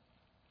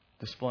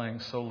displaying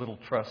so little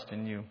trust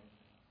in you.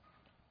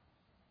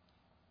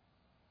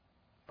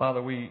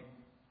 Father, we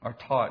are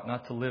taught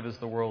not to live as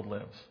the world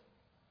lives.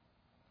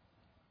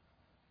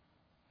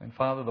 And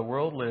Father, the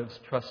world lives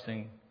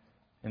trusting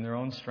in their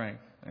own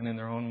strength and in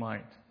their own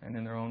might and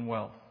in their own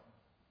wealth.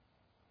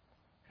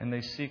 And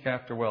they seek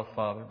after wealth,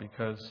 Father,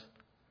 because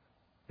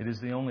it is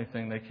the only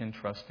thing they can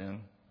trust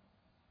in.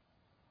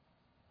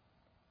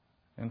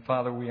 And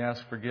Father, we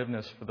ask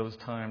forgiveness for those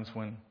times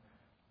when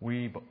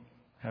we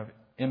have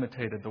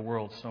imitated the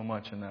world so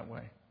much in that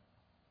way.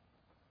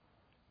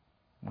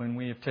 When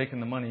we have taken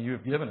the money you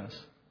have given us,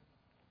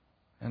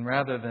 and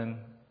rather than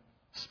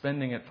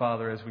spending it,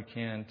 Father, as we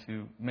can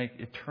to make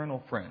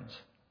eternal friends,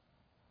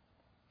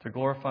 to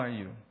glorify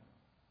you,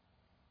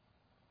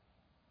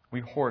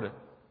 we hoard it,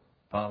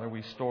 Father.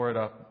 We store it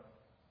up.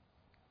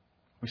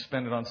 We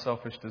spend it on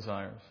selfish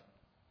desires.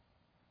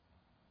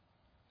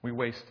 We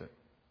waste it.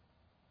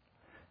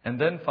 And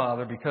then,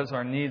 Father, because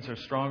our needs are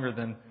stronger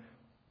than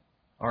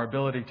our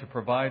ability to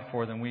provide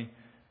for them, we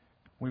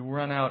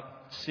run out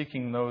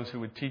seeking those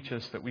who would teach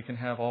us that we can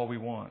have all we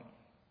want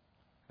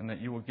and that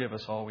you will give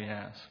us all we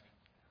ask.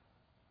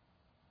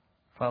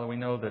 Father, we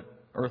know that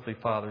earthly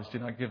fathers do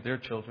not give their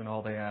children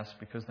all they ask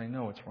because they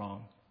know it's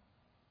wrong.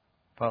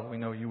 Father, we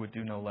know you would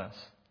do no less.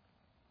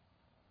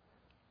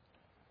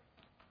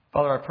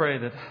 Father, I pray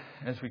that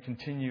as we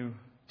continue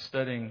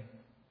studying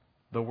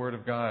the Word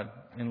of God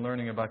and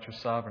learning about your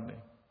sovereignty,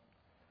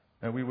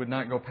 that we would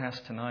not go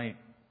past tonight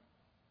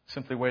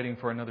simply waiting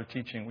for another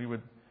teaching. We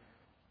would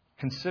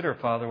consider,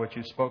 Father, what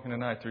you've spoken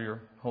tonight through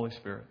your Holy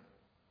Spirit.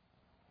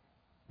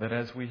 That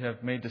as we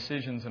have made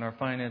decisions in our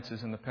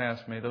finances in the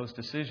past, may those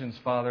decisions,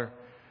 Father,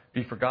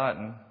 be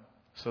forgotten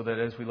so that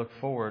as we look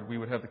forward, we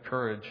would have the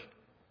courage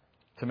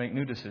to make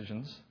new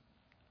decisions.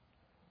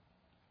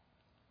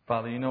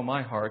 Father, you know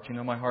my heart. You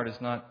know my heart is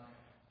not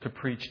to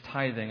preach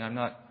tithing. I'm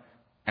not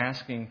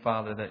asking,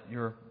 Father, that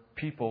your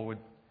people would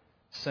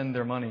send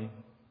their money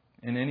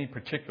in any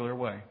particular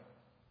way.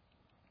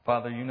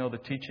 Father, you know the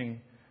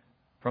teaching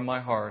from my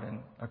heart and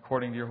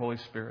according to your Holy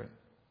Spirit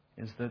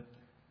is that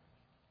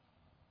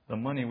the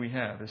money we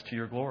have is to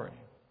your glory,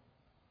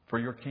 for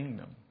your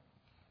kingdom.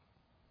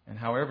 And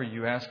however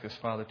you ask us,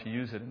 Father, to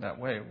use it in that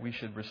way, we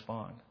should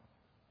respond.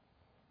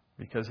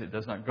 Because it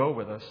does not go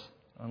with us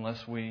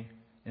unless we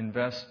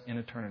invest in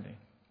eternity.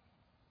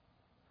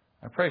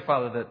 I pray,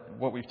 Father, that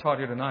what we've taught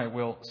here tonight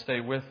will stay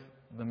with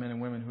the men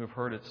and women who have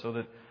heard it so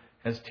that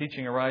as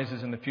teaching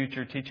arises in the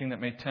future, teaching that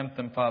may tempt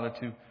them, Father,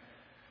 to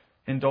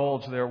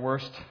indulge their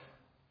worst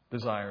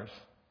desires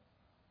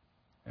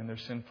and their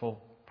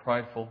sinful,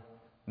 prideful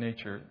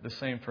nature, the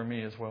same for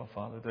me as well,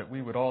 Father, that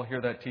we would all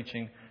hear that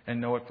teaching and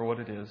know it for what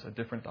it is, a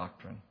different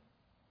doctrine.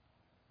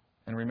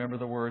 And remember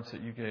the words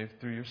that you gave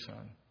through your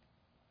Son,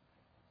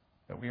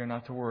 that we are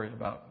not to worry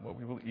about what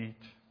we will eat,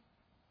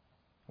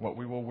 what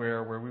we will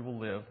wear, where we will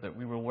live, that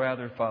we will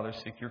rather, Father,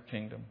 seek your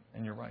kingdom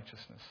and your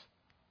righteousness.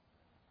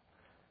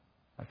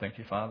 I thank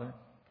you, Father,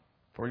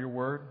 for your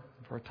word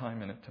and for a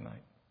time in it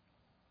tonight.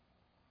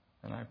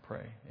 And I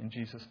pray in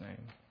Jesus'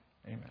 name,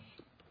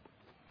 amen.